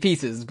 1,000,000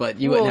 pieces, but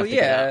you wouldn't have to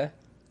get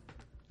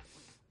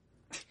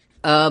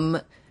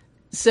out.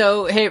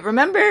 So, hey,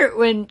 remember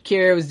when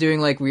Kira was doing,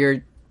 like,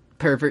 weird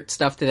pervert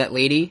stuff to that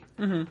lady?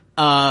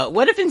 Mm-hmm.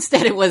 What if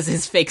instead it was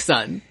his fake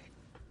son?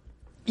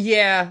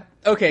 Yeah.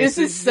 Okay. This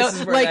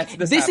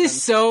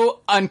is so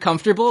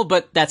uncomfortable,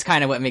 but that's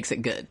kind of what makes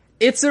it good.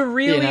 It's a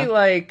really,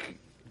 like...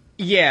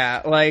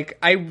 Yeah, like,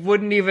 I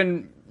wouldn't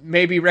even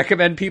maybe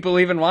recommend people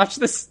even watch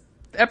this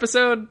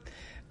episode,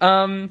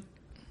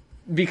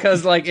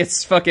 because, like,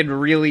 it's fucking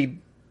really,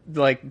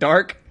 like,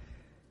 dark.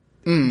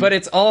 But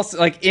it's also,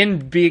 like,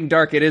 in being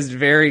dark, it is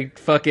very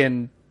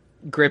fucking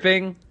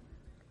gripping.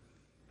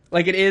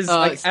 Like, it is,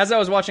 like, as I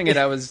was watching it,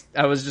 I was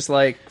just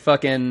like,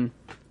 fucking,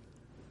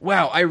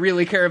 wow, I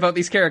really care about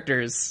these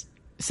characters.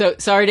 So,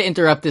 sorry to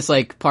interrupt this,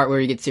 like, part where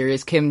you get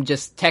serious. Kim's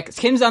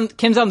on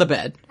the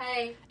bed.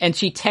 Hey. And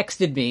she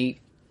texted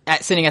me,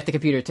 sitting at the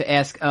computer, to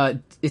ask,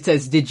 it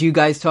says, did you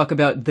guys talk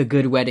about The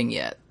Good Wedding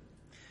yet?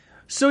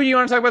 So, you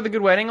want to talk about The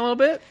Good Wedding a little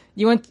bit?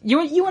 You want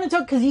to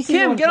talk, because you see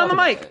Kim, get on the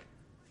mic!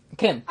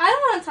 Kim. I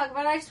don't want to talk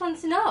about it, I just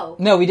wanted to know.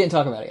 No, we didn't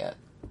talk about it yet.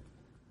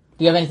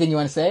 Do you have anything you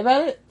want to say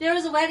about it? There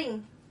was a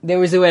wedding. There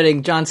was a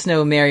wedding. Jon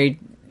Snow married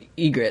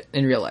Ygritte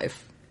in real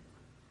life.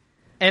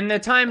 And the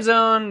time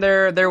zone,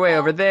 they're way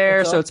over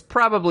there, so it's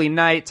probably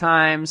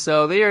nighttime,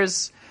 so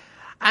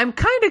I'm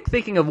kind of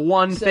thinking of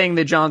one thing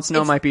that Jon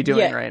Snow might be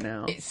doing right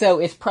now. So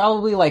it's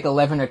probably like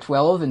 11 or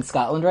 12 in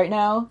Scotland right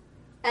now.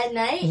 At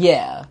night?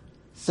 Yeah.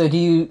 So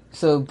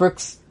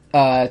Brooks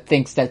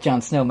thinks that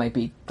Jon Snow might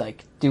be,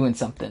 like, doing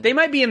something. They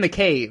might be in the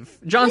cave.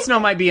 Jon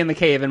Snow might be in the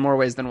cave in more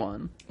ways than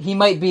one. He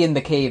might be in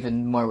the cave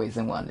in more ways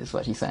than one, is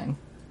what he's saying.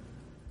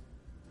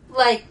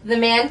 Like, the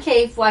man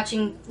cave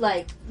watching,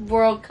 like,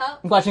 World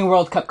Cup? Watching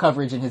World Cup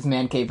coverage in his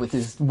man cave with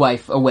his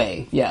wife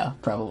away. Yeah,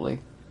 probably.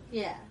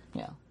 Yeah.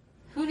 Yeah.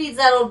 Who needs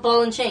that old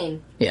ball and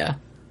chain? Yeah.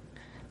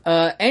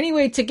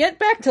 Anyway, to get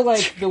back to,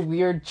 like, the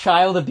weird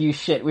child abuse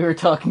shit we were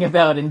talking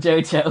about in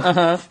JoJo.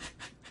 Uh-huh.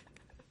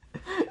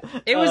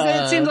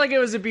 It seemed like it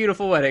was a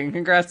beautiful wedding.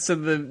 Congrats to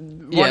the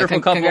wonderful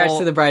couple. Congrats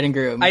to the bride and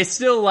groom. I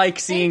still like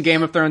seeing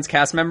Game of Thrones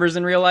cast members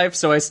in real life,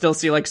 so I still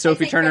see, like,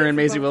 Sophie Turner and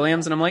Maisie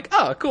Williams, and I'm like,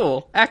 oh,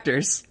 cool,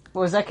 actors.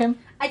 What was that, Kim?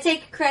 I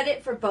take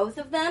credit for both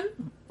of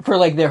them. For,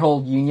 like, their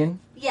whole union?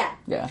 Yeah.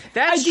 Yeah.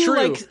 That's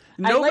true.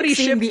 Nobody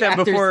shipped them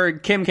before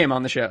Kim came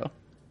on the show.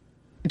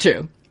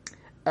 True.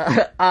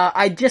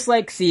 I just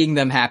like seeing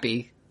them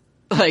happy.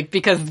 Like,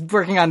 because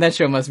working on that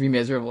show must be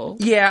miserable.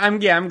 Yeah, I'm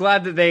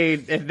glad that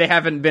they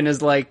haven't been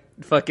as, like,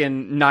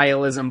 fucking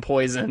nihilism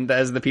poisoned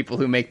as the people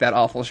who make that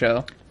awful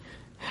show.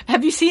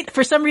 Have you seen,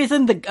 for some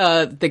reason, the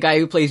guy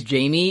who plays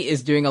Jamie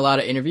is doing a lot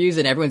of interviews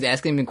and everyone's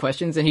asking him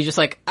questions and he's just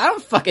like, I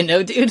don't fucking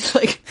know, dude.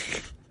 Like,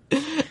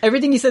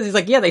 everything he says, he's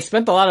like, yeah, they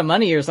spent a lot of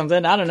money or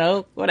something. I don't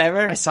know.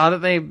 Whatever. I saw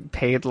that they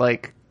paid,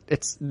 like,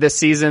 it's this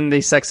season,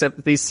 these 6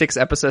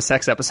 episodes,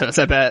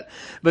 I bet.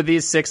 But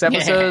these 6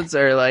 episodes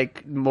are,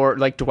 like, more,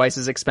 like, twice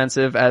as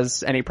expensive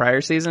as any prior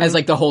season. As,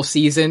 like, the whole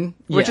season.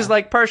 Which is,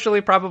 like,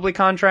 partially probably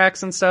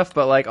contracts and stuff,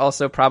 but, like,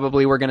 also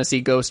probably we're gonna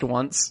see Ghost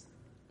once.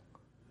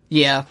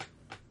 Yeah.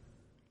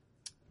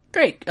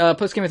 Great.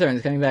 Post Game of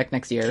Thrones coming back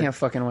next year. Can't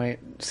fucking wait.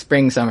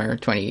 Spring, summer,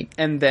 20.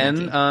 And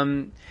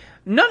then,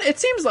 it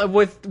seems like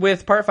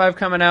with part 5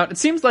 coming out, it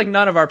seems like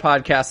none of our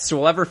podcasts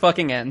will ever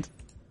fucking end.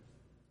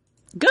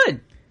 Good.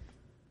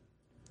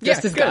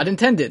 Just as God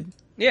intended.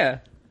 Yeah.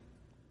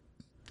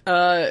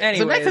 Anyways,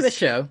 so back to the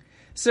show.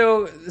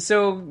 So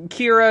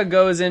Kira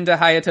goes into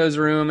Hayato's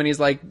room and he's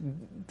like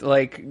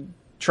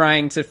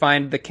trying to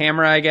find the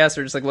camera, I guess,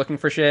 or just like looking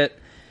for shit.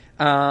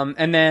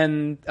 And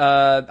then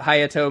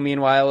Hayato,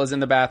 meanwhile, is in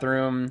the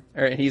bathroom,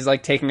 or he's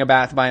like taking a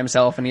bath by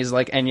himself, and he's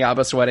like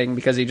Enyaba sweating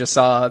because he just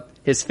saw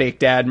his fake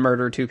dad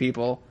murder 2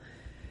 people.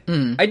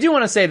 I do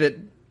want to say that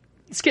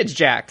this kid's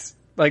jacked.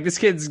 Like, this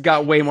kid's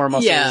got way more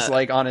muscles,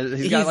 like, on his...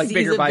 He's got, like,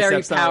 bigger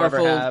biceps than I'll ever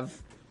have.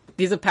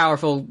 He's a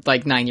powerful,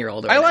 like,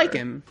 9-year-old. I like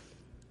him.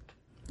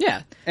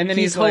 Yeah. And then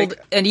he's like,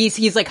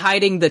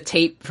 hiding the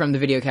tape from the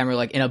video camera,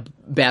 like, in a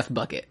bath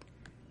bucket.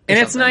 And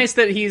it's nice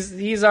that he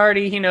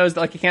knows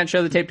that, like, he can't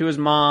show the tape to his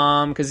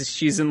mom because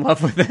she's in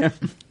love with him.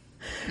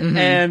 Mm-hmm.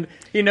 And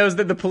he knows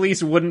that the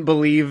police wouldn't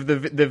believe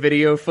the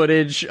video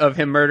footage of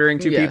him murdering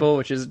 2 people,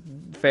 which is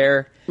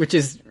fair. Which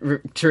is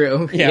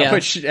true. Yeah,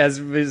 which,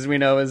 as we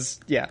know, is...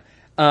 Yeah.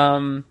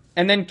 And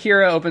then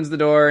Kira opens the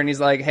door and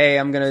he's like,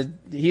 hey,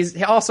 he's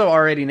also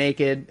already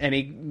naked, and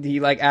he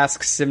like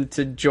asks him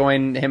to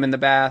join him in the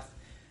bath.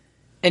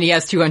 And he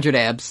has 200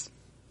 abs.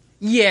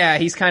 Yeah,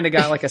 he's kind of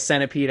got like a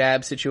centipede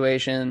ab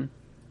situation.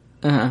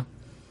 Uh-huh.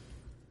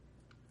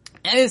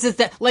 And it's just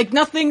that, like,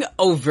 nothing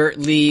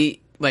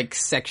overtly, like,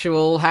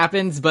 sexual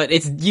happens, but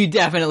you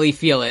definitely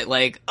feel it.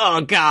 Like,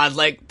 oh god,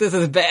 like, this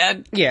is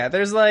bad. Yeah,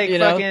 there's like,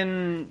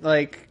 fucking,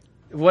 like,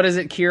 what is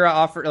it Kira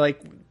offer,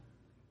 like...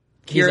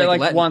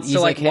 Kira wants to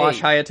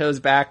wash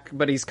Hayato's back,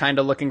 but he's kind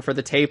of looking for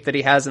the tape that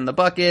he has in the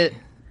bucket.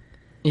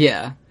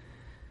 Yeah.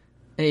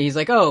 And he's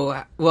like,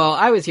 oh, well,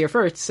 I was here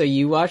first, so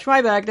you wash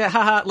my back.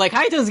 Haha. Like,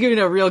 Hayato's doing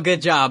a real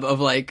good job of,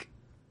 like,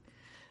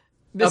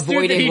 this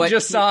avoiding dude that he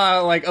just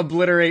saw, like,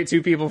 obliterate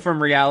 2 people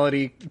from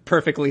reality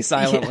perfectly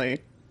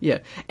silently. Yeah.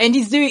 And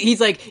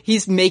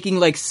he's making,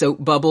 like,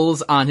 soap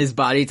bubbles on his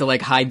body to,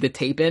 like, hide the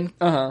tape in.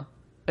 Uh-huh.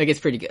 Like,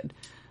 it's pretty good.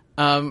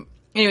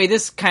 Anyway,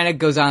 this kind of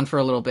goes on for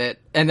a little bit,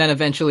 and then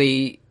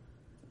eventually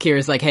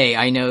Kira's like, hey,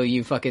 I know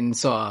you fucking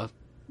saw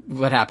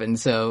what happened,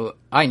 so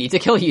I need to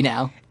kill you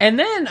now. And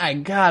then I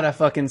gotta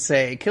fucking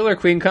say, Killer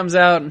Queen comes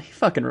out, and he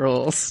fucking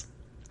rules.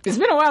 It's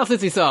been a while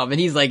since we saw him,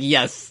 and he's like,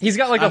 yes. He's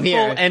got like a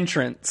full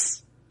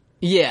entrance.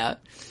 Yeah.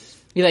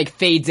 He like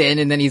fades in,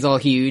 and then he's all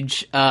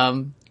huge.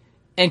 And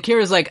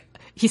Kira's like,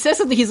 he says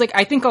something, he's like,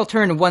 I think I'll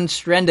turn one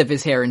strand of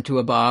his hair into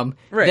a bomb,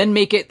 then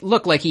make it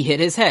look like he hit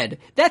his head.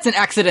 That's an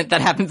accident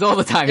that happens all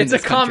the time in this country.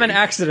 It's a common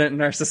accident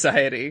in our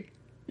society.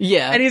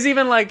 Yeah. And he's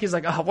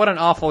like, oh, what an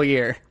awful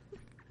year.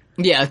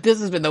 Yeah, this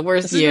has been the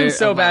worst year. This has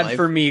been so bad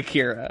for me,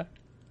 Kira.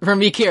 For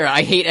me, Kira,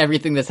 I hate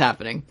everything that's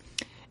happening.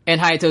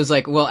 And Hayato's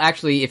like, well,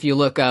 actually, if you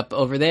look up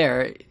over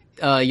there,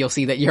 you'll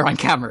see that you're on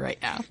camera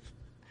right now.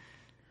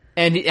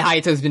 And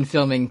Hayato's been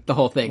filming the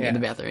whole thing in the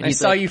bathroom. I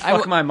saw you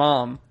fuck my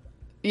mom.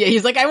 Yeah,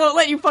 he's like, I won't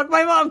let you fuck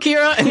my mom,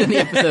 Kira! And then the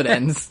episode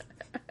ends.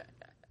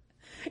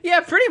 Yeah,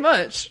 pretty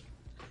much.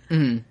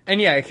 Mm-hmm.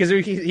 And yeah, because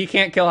he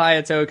can't kill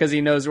Hayato because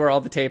he knows where all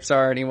the tapes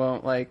are, and he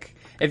won't, like...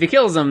 If he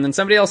kills them, then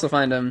somebody else will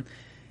find him.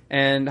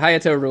 And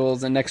Hayato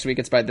rules, and next week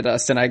it's Bite the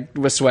Dust, and I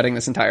was sweating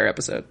this entire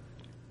episode.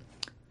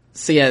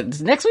 So yeah,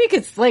 next week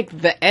it's, like,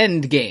 the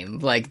end game.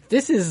 Like,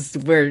 this is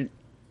where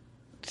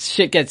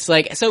shit gets,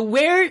 like... So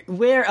where,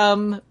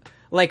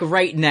 like,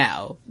 right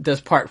now, does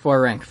Part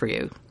 4 rank for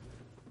you?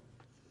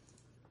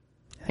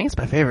 I think it's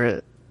my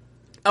favorite.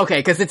 Okay,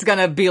 because it's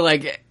gonna be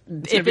like...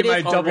 It's gonna be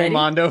my double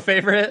Mondo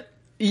favorite?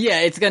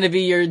 Yeah, it's gonna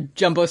be your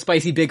Jumbo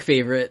Spicy Big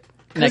favorite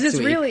next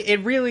week. Because it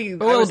really...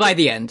 Well, by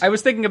the end. I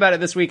was thinking about it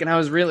this week, and I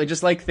was really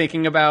just, like,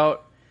 thinking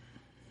about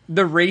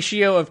the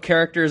ratio of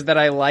characters that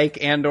I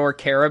like and or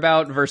care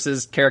about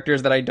versus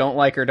characters that I don't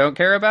like or don't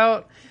care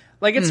about.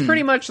 Like, it's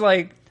pretty much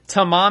like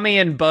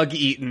Tamami and Bug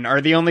Eaten are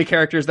the only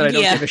characters that I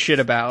don't give a shit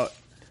about.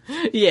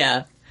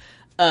 Yeah.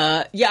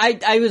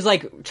 I was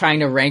like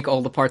trying to rank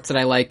all the parts that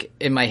I like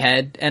in my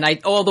head, and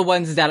all the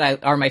ones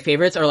that are my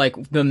favorites are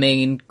like the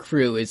main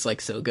crew is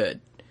like so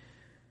good.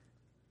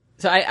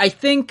 So I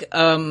think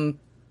the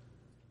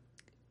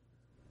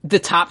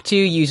top two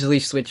usually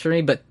switch for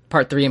me, but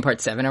part 3 and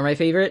part 7 are my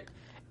favorite,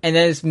 and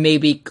then it's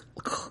maybe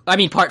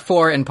part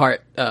 4 and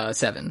part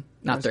 7,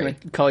 not 3.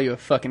 Call you a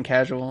fucking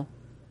casual.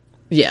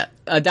 Yeah,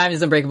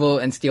 Diamonds Unbreakable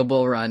and Steel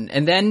Bull Run,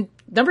 and then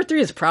number 3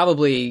 is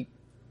probably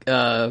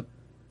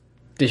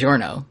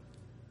DiGiorno.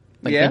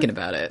 Thinking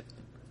about it.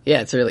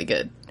 Yeah, it's really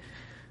good.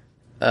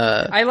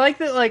 I like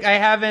that, like,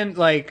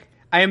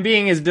 I am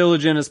being as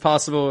diligent as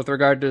possible with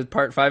regard to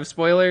Part 5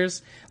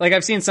 spoilers. Like,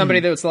 I've seen somebody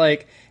that's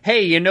like,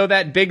 hey, you know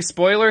that big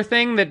spoiler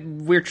thing that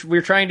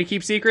we're trying to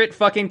keep secret?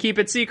 Fucking keep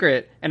it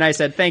secret. And I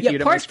said, thank you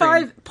to my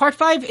stream. Part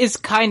 5 is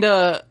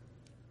kinda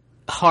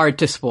hard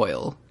to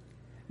spoil.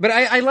 But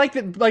I like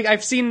that, like,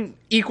 I've seen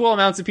equal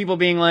amounts of people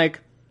being like,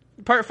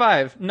 Part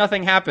 5,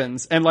 nothing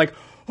happens. And like,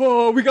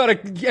 oh,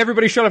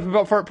 everybody shut up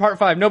about part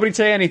 5. Nobody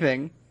say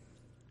anything.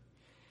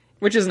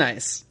 Which is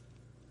nice.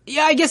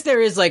 Yeah, I guess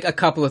there is, like, a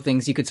couple of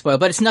things you could spoil,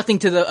 but it's nothing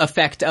to the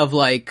effect of,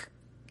 like,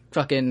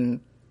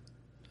 fucking,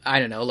 I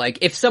don't know, like,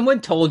 if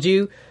someone told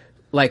you,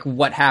 like,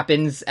 what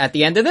happens at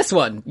the end of this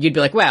one, you'd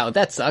be like, wow,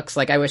 that sucks,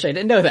 like, I wish I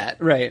didn't know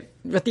that. Right.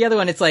 But the other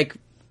one, it's like,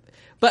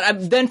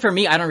 but then for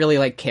me, I don't really,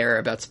 like, care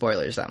about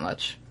spoilers that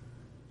much.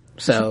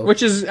 So.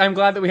 Which is, I'm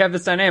glad that we have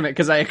this dynamic,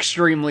 because I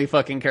extremely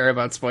fucking care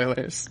about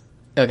spoilers.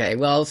 Okay,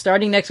 well,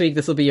 starting next week,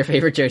 this will be your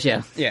favorite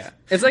JoJo. Yeah.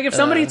 It's like if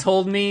somebody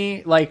told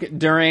me, like,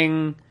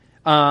 during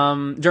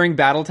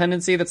Battle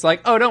Tendency that's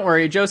like, oh, don't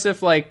worry,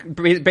 Joseph, like,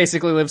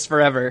 basically lives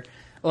forever.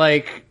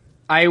 Like,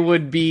 I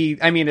would be,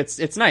 I mean,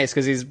 it's nice,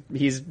 because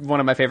he's one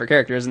of my favorite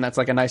characters, and that's,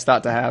 like, a nice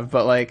thought to have,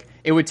 but, like,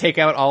 it would take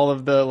out all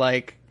of the,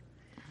 like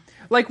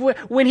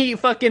when he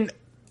fucking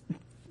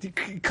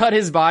cut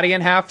his body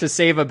in half to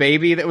save a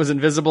baby that was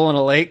invisible in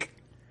a lake.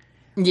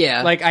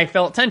 Yeah. Like, I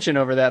felt tension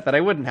over that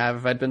I wouldn't have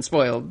if I'd been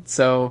spoiled.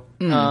 So,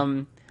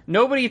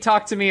 nobody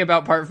talked to me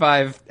about Part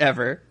 5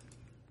 ever.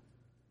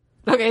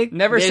 Okay.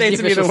 Never say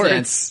to me the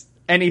words,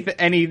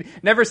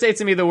 never say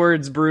to me the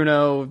words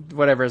Bruno,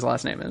 whatever his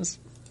last name is.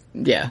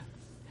 Yeah.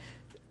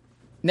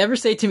 Never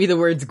say to me the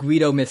words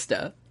Guido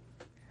Mista.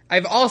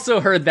 I've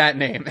also heard that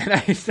name,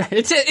 and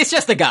it's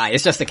just a guy.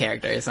 It's just a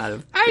character. It's not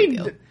a big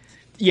deal.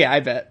 Yeah, I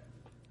bet.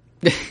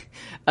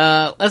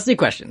 Let's do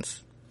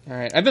questions. All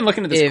right. I've been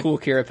looking at this cool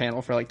Kira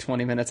panel for like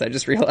 20 minutes. I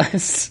just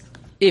realized.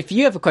 If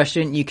you have a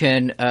question, you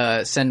can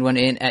send one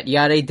in at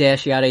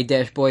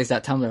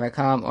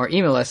yada-boys.tumblr.com or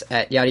email us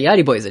at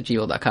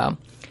yadayadiboys@gmail.com.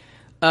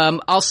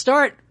 I'll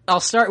start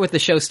with the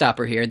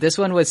showstopper here. This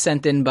one was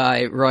sent in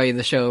by Roy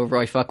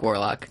Roy Fuck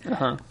Warlock.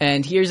 Uh-huh.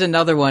 And here's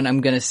another one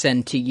I'm going to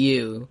send to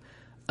you.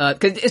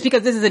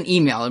 Because this is an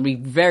email, and we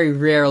very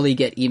rarely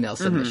get email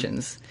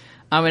submissions.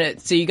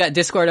 So you got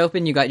Discord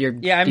open, you got your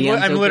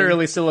DMs I'm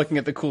literally still looking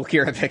at the cool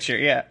Kira picture,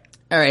 yeah.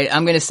 Alright,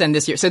 I'm gonna send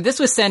this here. So this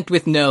was sent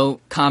with no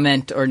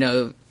comment or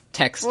no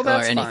text or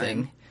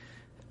anything. Fine.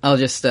 I'll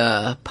just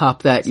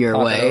pop that your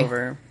way.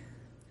 Over.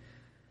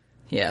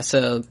 Yeah,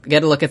 so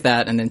get a look at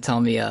that and then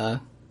tell me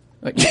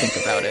what you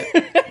think about it.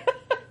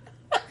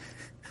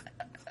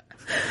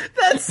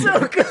 That's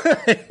so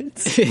good!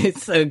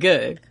 It's so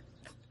good.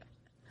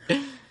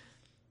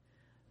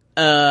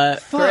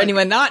 For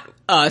anyone not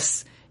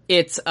us,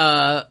 it's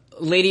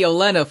Lady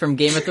Olenna from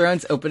Game of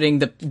Thrones opening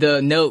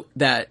the note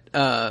that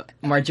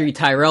Marjorie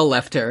Tyrell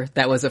left her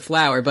that was a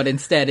flower, but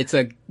instead it's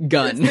a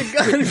gun with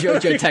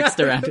JoJo text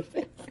around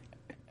it.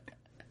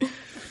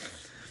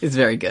 It's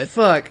very good.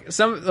 Fuck.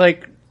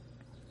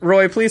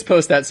 Roy, please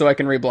post that so I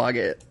can reblog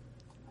it.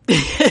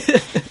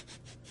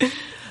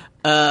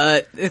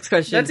 Next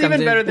question. That's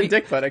even better than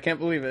Dick Butt. I can't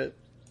believe it.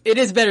 It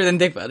is better than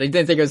Dick Butt. I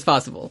didn't think it was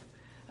possible.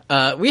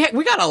 We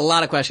got a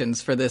lot of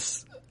questions for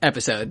this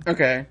episode.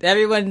 Okay.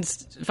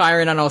 Everyone's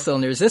firing on all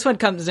cylinders. This one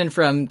comes in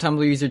from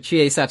Tumblr user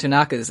Chie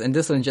Satunakas, and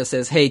this one just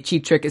says, "Hey,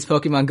 Cheap Trick, is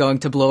Pokemon going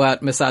to blow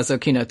out Masazo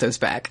Kinoto's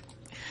back?"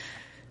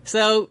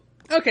 So...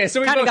 Okay,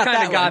 so we both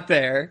kind of got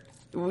there.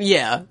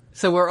 Yeah.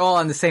 So we're all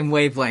on the same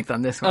wavelength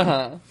on this one.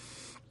 Uh-huh.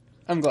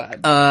 I'm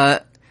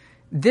glad.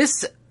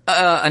 This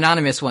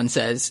anonymous one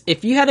says,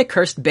 "If you had a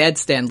cursed bad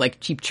stand like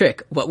Cheap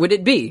Trick, what would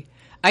it be?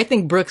 I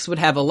think Brooks would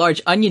have a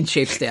large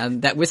onion-shaped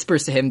stand that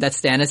whispers to him that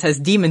Stannis has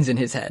demons in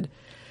his head.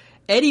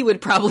 Eddie would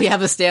probably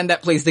have a stand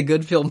that plays the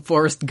good film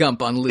Forrest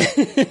Gump on loop."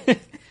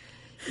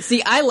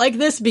 See, I like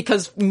this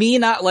because me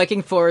not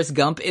liking Forrest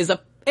Gump is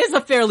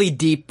a fairly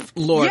deep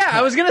lore. Yeah,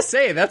 I was gonna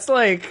say that's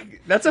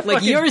a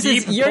fucking yours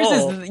deep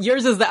pull.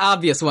 Yours is the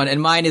obvious one,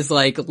 and mine is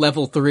like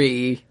level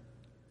 3.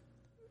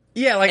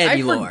 Yeah, like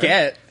Eddie I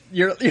forget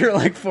your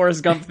like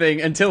Forrest Gump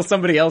thing until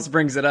somebody else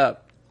brings it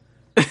up.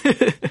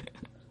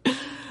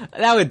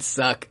 That would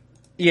suck.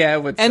 Yeah,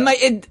 it would. And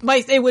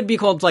suck. it would be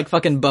called like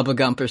fucking Bubba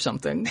Gump or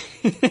something.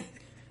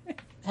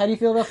 How do you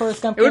feel about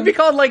Forrest Gump? It would be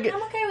called like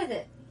I'm okay with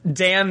it.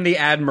 Dan the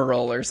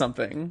Admiral or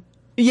something.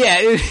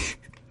 Yeah.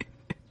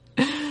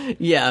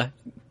 Yeah,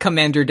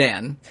 Commander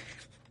Dan.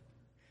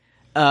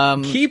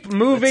 Keep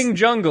moving,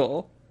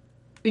 jungle.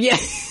 Yeah.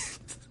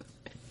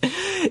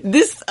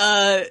 This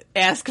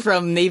ask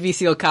from Navy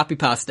SEAL Copy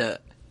Pasta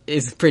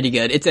is pretty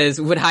good. It says,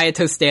 "Would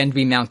Hayato stand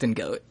be Mountain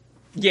Goat?"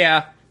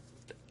 Yeah.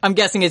 I'm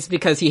guessing it's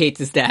because he hates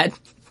his dad.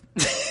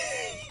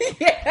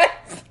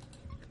 Yes.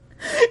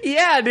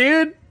 Yeah,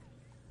 dude.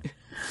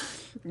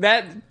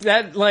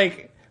 That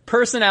like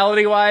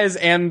personality-wise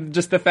and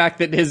just the fact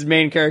that his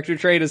main character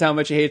trait is how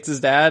much he hates his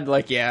dad,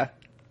 like, yeah.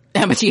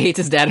 How much he hates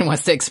his dad and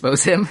wants to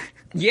expose him.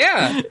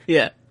 Yeah.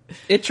 Yeah.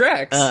 It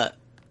tracks.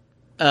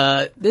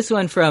 This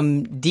one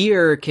from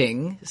Deer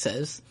King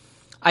says,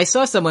 "I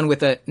saw someone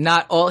with a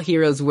 'not all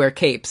heroes wear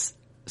capes,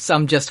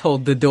 some just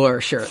hold the door'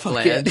 shirt, Fuck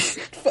lad."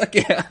 Yeah. Fuck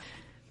yeah.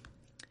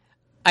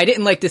 I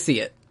didn't like to see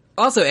it.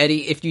 Also,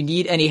 Eddie, if you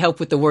need any help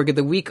with the Warg of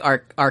the Week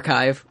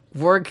archive,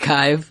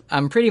 Wargchive,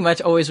 I'm pretty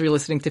much always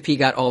re-listening to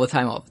PGOT all the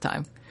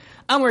time.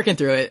 I'm working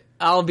through it.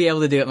 I'll be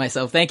able to do it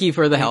myself. Thank you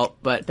for the help,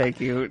 but...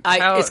 Thank you.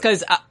 It's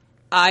because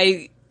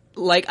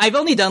I've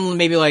only done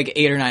maybe like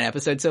 8 or 9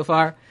 episodes so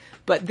far,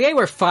 but they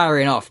were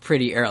firing off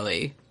pretty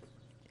early.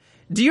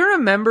 Do you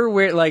remember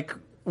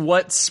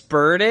what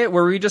spurred it?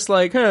 Were we just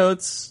like, hey,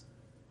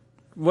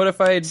 what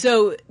if I...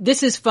 So,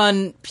 this is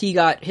fun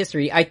PGOT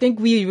history. I think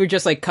we were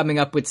just like coming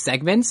up with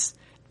segments,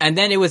 and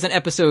then it was an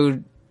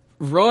episode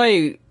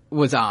Roy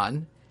was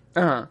on,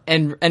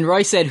 and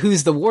Roy said,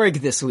 "Who's the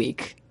Warg this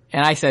week?"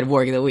 And I said,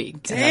 "Warg of the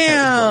Week."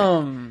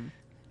 Damn!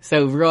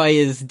 So Roy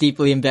is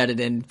deeply embedded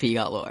in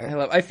PGOT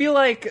lore. I feel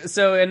like,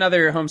 so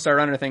another Homestar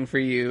Runner thing for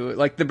you,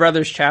 like the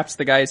Brothers Chaps,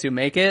 the guys who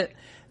make it,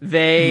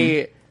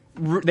 they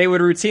would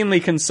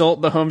routinely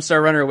consult the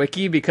Homestar Runner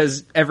wiki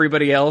because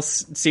everybody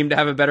else seemed to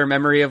have a better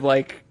memory of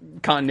like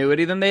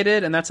continuity than they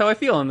did, and that's how I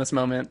feel in this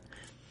moment.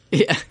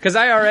 Yeah. Because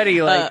I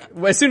already,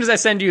 as soon as I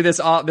send you this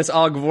Og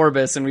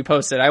Vorbis and we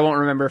post it, I won't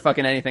remember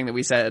fucking anything that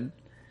we said.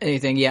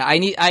 Anything, yeah. I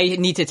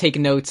need to take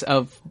notes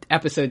of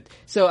episode.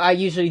 So I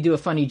usually do a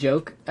funny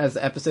joke as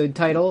the episode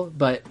title,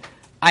 but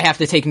I have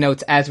to take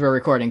notes as we're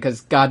recording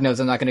because God knows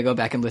I'm not going to go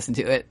back and listen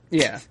to it.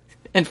 Yeah.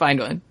 And find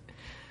one.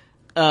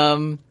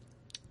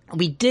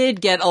 We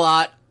did get a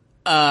lot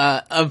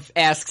of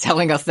asks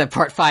telling us that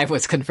part 5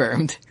 was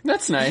confirmed.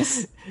 That's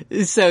nice.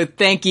 So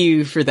thank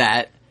you for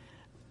that.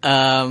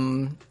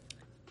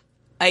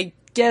 I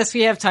guess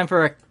we have time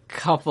for a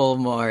couple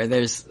more.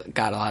 There's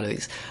got a lot of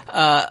these.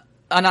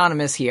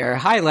 Anonymous here.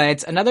 "Hi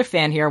lads, another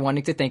fan here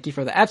wanting to thank you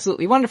for the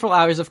absolutely wonderful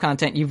hours of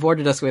content you've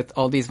boarded us with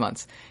all these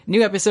months.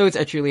 New episodes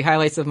are truly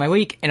highlights of my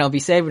week, and I'll be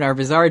sad when our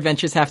bizarre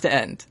adventures have to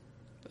end."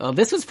 Well,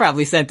 this was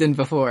probably sent in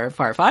before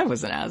part 5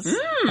 was announced.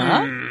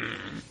 Huh?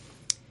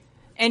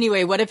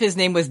 Anyway, what if his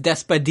name was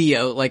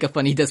Despadillo, like a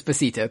funny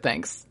Despacito?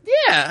 Thanks.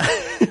 Yeah.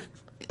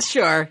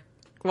 Sure.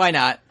 Why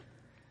not?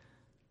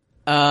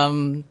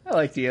 I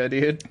like Dio,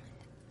 dude.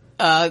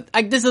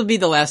 This will be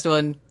the last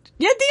one.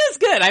 Yeah, Dio's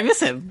good. I miss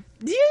him.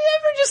 Do you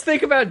ever just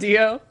think about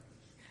Dio?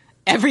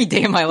 Every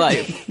day of my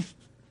life.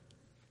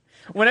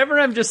 Whenever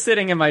I'm just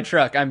sitting in my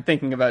truck, I'm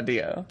thinking about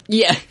Dio.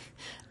 Yeah.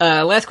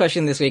 Last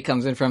question this week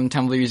comes in from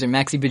Tumblr user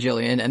Maxi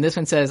Bajillion, and this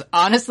one says,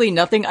 "Honestly,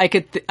 nothing I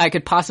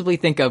could possibly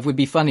think of would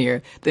be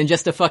funnier than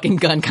just a fucking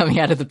gun coming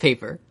out of the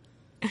paper.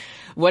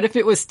 What if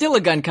it was still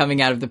a gun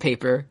coming out of the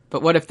paper,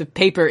 but what if the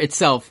paper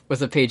itself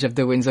was a page of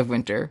The Winds of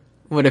Winter?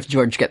 What if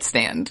George gets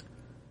stand?"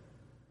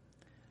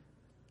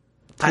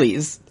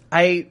 Please.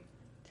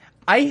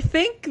 I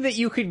think that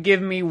you could give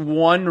me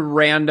one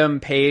random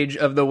page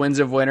of The Winds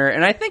of Winter,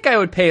 and I think I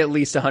would pay at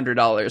least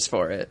 $100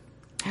 for it.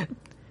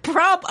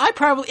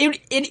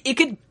 It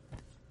could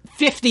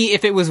 50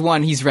 if it was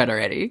one he's read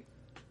already.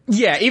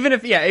 Yeah, even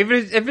if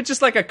it's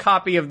just like a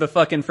copy of the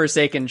fucking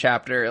Forsaken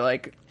chapter,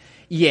 like,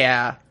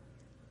 yeah.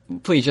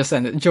 please just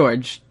send it.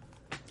 George.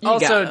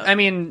 Also, I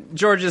mean,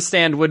 George's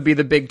stand would be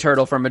the big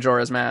turtle from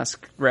Majora's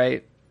Mask,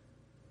 right?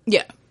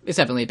 Yeah, it's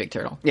definitely a big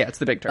turtle. Yeah, it's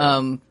the big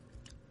turtle.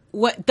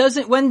 When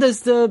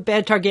does the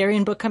Bad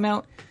Targaryen book come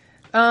out?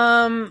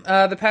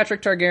 The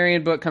Patrick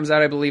Targaryen book comes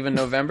out, I believe, in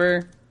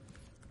November.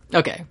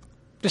 Okay.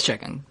 Just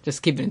checking.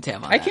 Just keeping a tab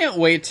on that. I can't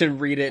wait to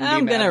read it and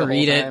I'm be mad gonna the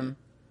read whole it. time.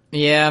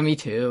 Yeah, me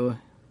too.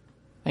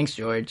 Thanks,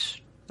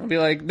 George. I'll be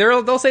like,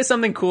 they'll say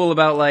something cool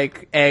about,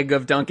 like, egg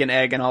of Duncan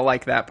Egg, and I'll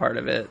like that part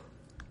of it.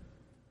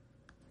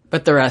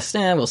 But the rest,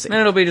 we'll see. And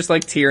it'll be just,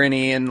 like,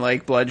 tyranny and,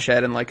 like,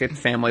 bloodshed and, like, a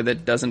family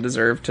that doesn't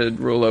deserve to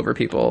rule over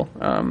people.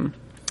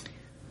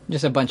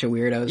 Just a bunch of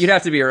weirdos. You'd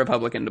have to be a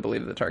Republican to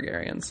believe the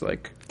Targaryens,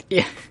 like...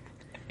 Yeah.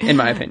 In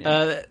my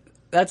opinion.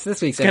 That's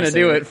this week's episode. It's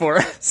gonna do it for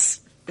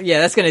us. Yeah,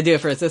 that's gonna do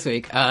it for us this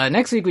week.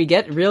 Next week we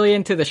get really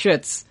into the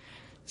shits.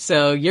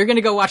 So you're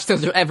gonna go watch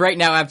those right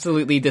now,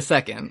 absolutely the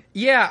second.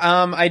 Yeah,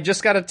 I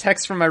just got a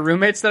text from my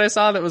roommates that I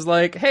saw that was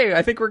like, hey,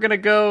 I think we're gonna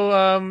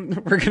go,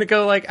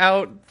 like,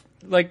 out,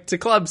 like, to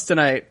clubs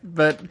tonight,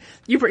 but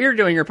you're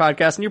doing your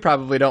podcast and you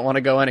probably don't want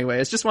to go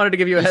anyways. Just wanted to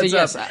give you a heads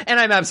up. And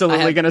I'm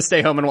absolutely gonna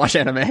stay home and watch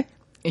anime.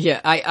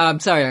 Yeah, I'm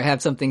sorry, I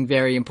have something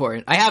very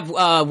important. I have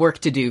work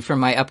to do for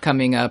my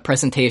upcoming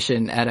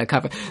presentation at a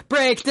conference.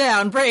 Break it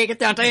down.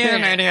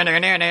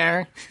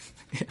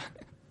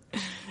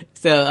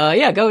 So,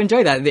 yeah, go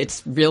enjoy that.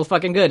 It's real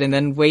fucking good, and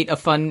then wait a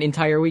fun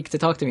entire week to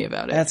talk to me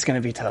about it. That's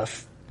gonna be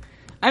tough.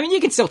 I mean, you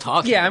can still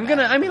talk to me about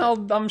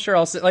it. I'm sure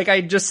I'll like,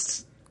 I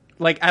just,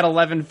 like, at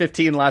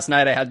 11:15 last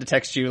night, I had to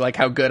text you, like,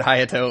 how good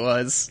Hayato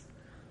was.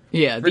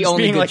 Yeah, the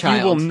only being good like, child.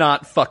 You will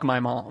not fuck my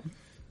mom.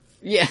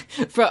 Yeah,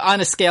 on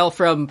a scale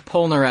from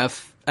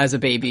Polnareff as a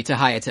baby to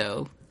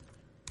Hayato,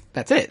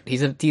 that's it.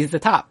 He's the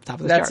top of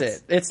the charts. That's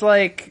it. It's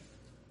like,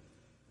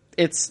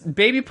 it's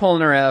baby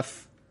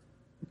Polnareff,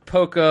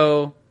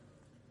 Poco,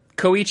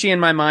 Koichi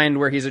in my mind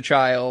where he's a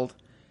child,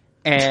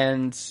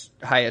 and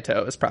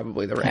Hayato is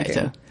probably the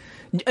ranking.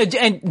 Hayato.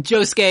 And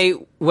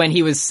Josuke when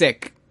he was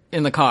sick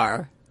in the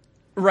car.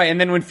 Right,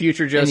 and then when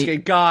future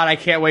Josuke, God, I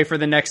can't wait for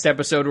the next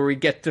episode where we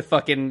get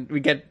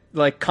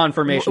like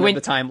confirmation of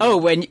the time loop. Oh,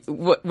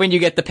 when you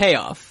get the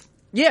payoff.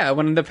 Yeah,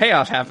 when the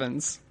payoff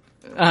happens.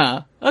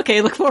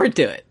 Okay, look forward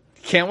to it.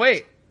 Can't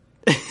wait.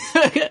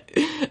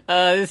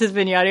 This has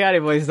been Yada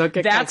Yada Boys.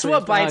 That's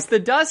what bites the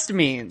dust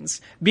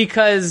means,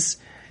 because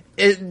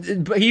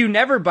you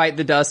never bite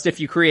the dust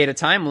if you create a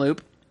time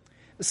loop.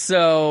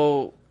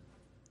 So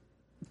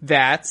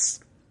that's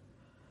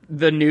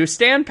the new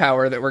stand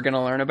power that we're going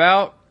to learn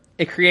about.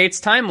 It creates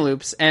time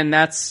loops, and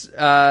that's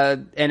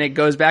and it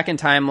goes back in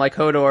time like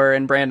Hodor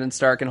and Brandon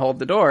Stark and Hold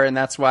the Door, and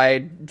that's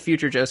why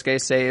future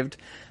Josuke saved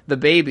the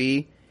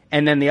baby,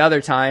 and then the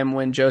other time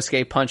when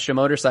Josuke punched a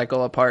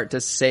motorcycle apart to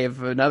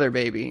save another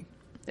baby.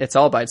 It's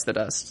all bites the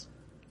dust.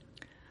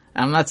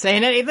 I'm not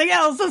saying anything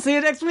else. I'll see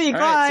you next week. All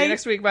Bye. Right, see you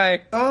next week.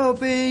 Bye. I'll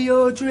be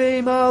your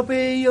dream, I'll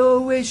be your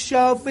wish,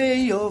 I'll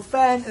be your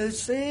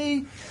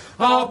fantasy.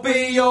 I'll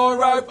be your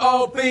rope,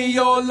 I'll be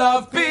your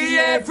love, be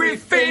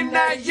everything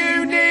that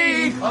you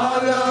need.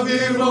 I love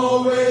you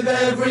more with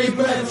every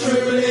breath,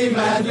 truly,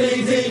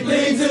 madly,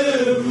 deeply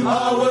do.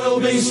 I will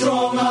be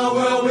strong, I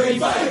will be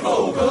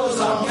faithful,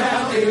 'cause I'm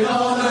counting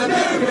on a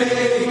new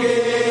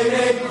beginning.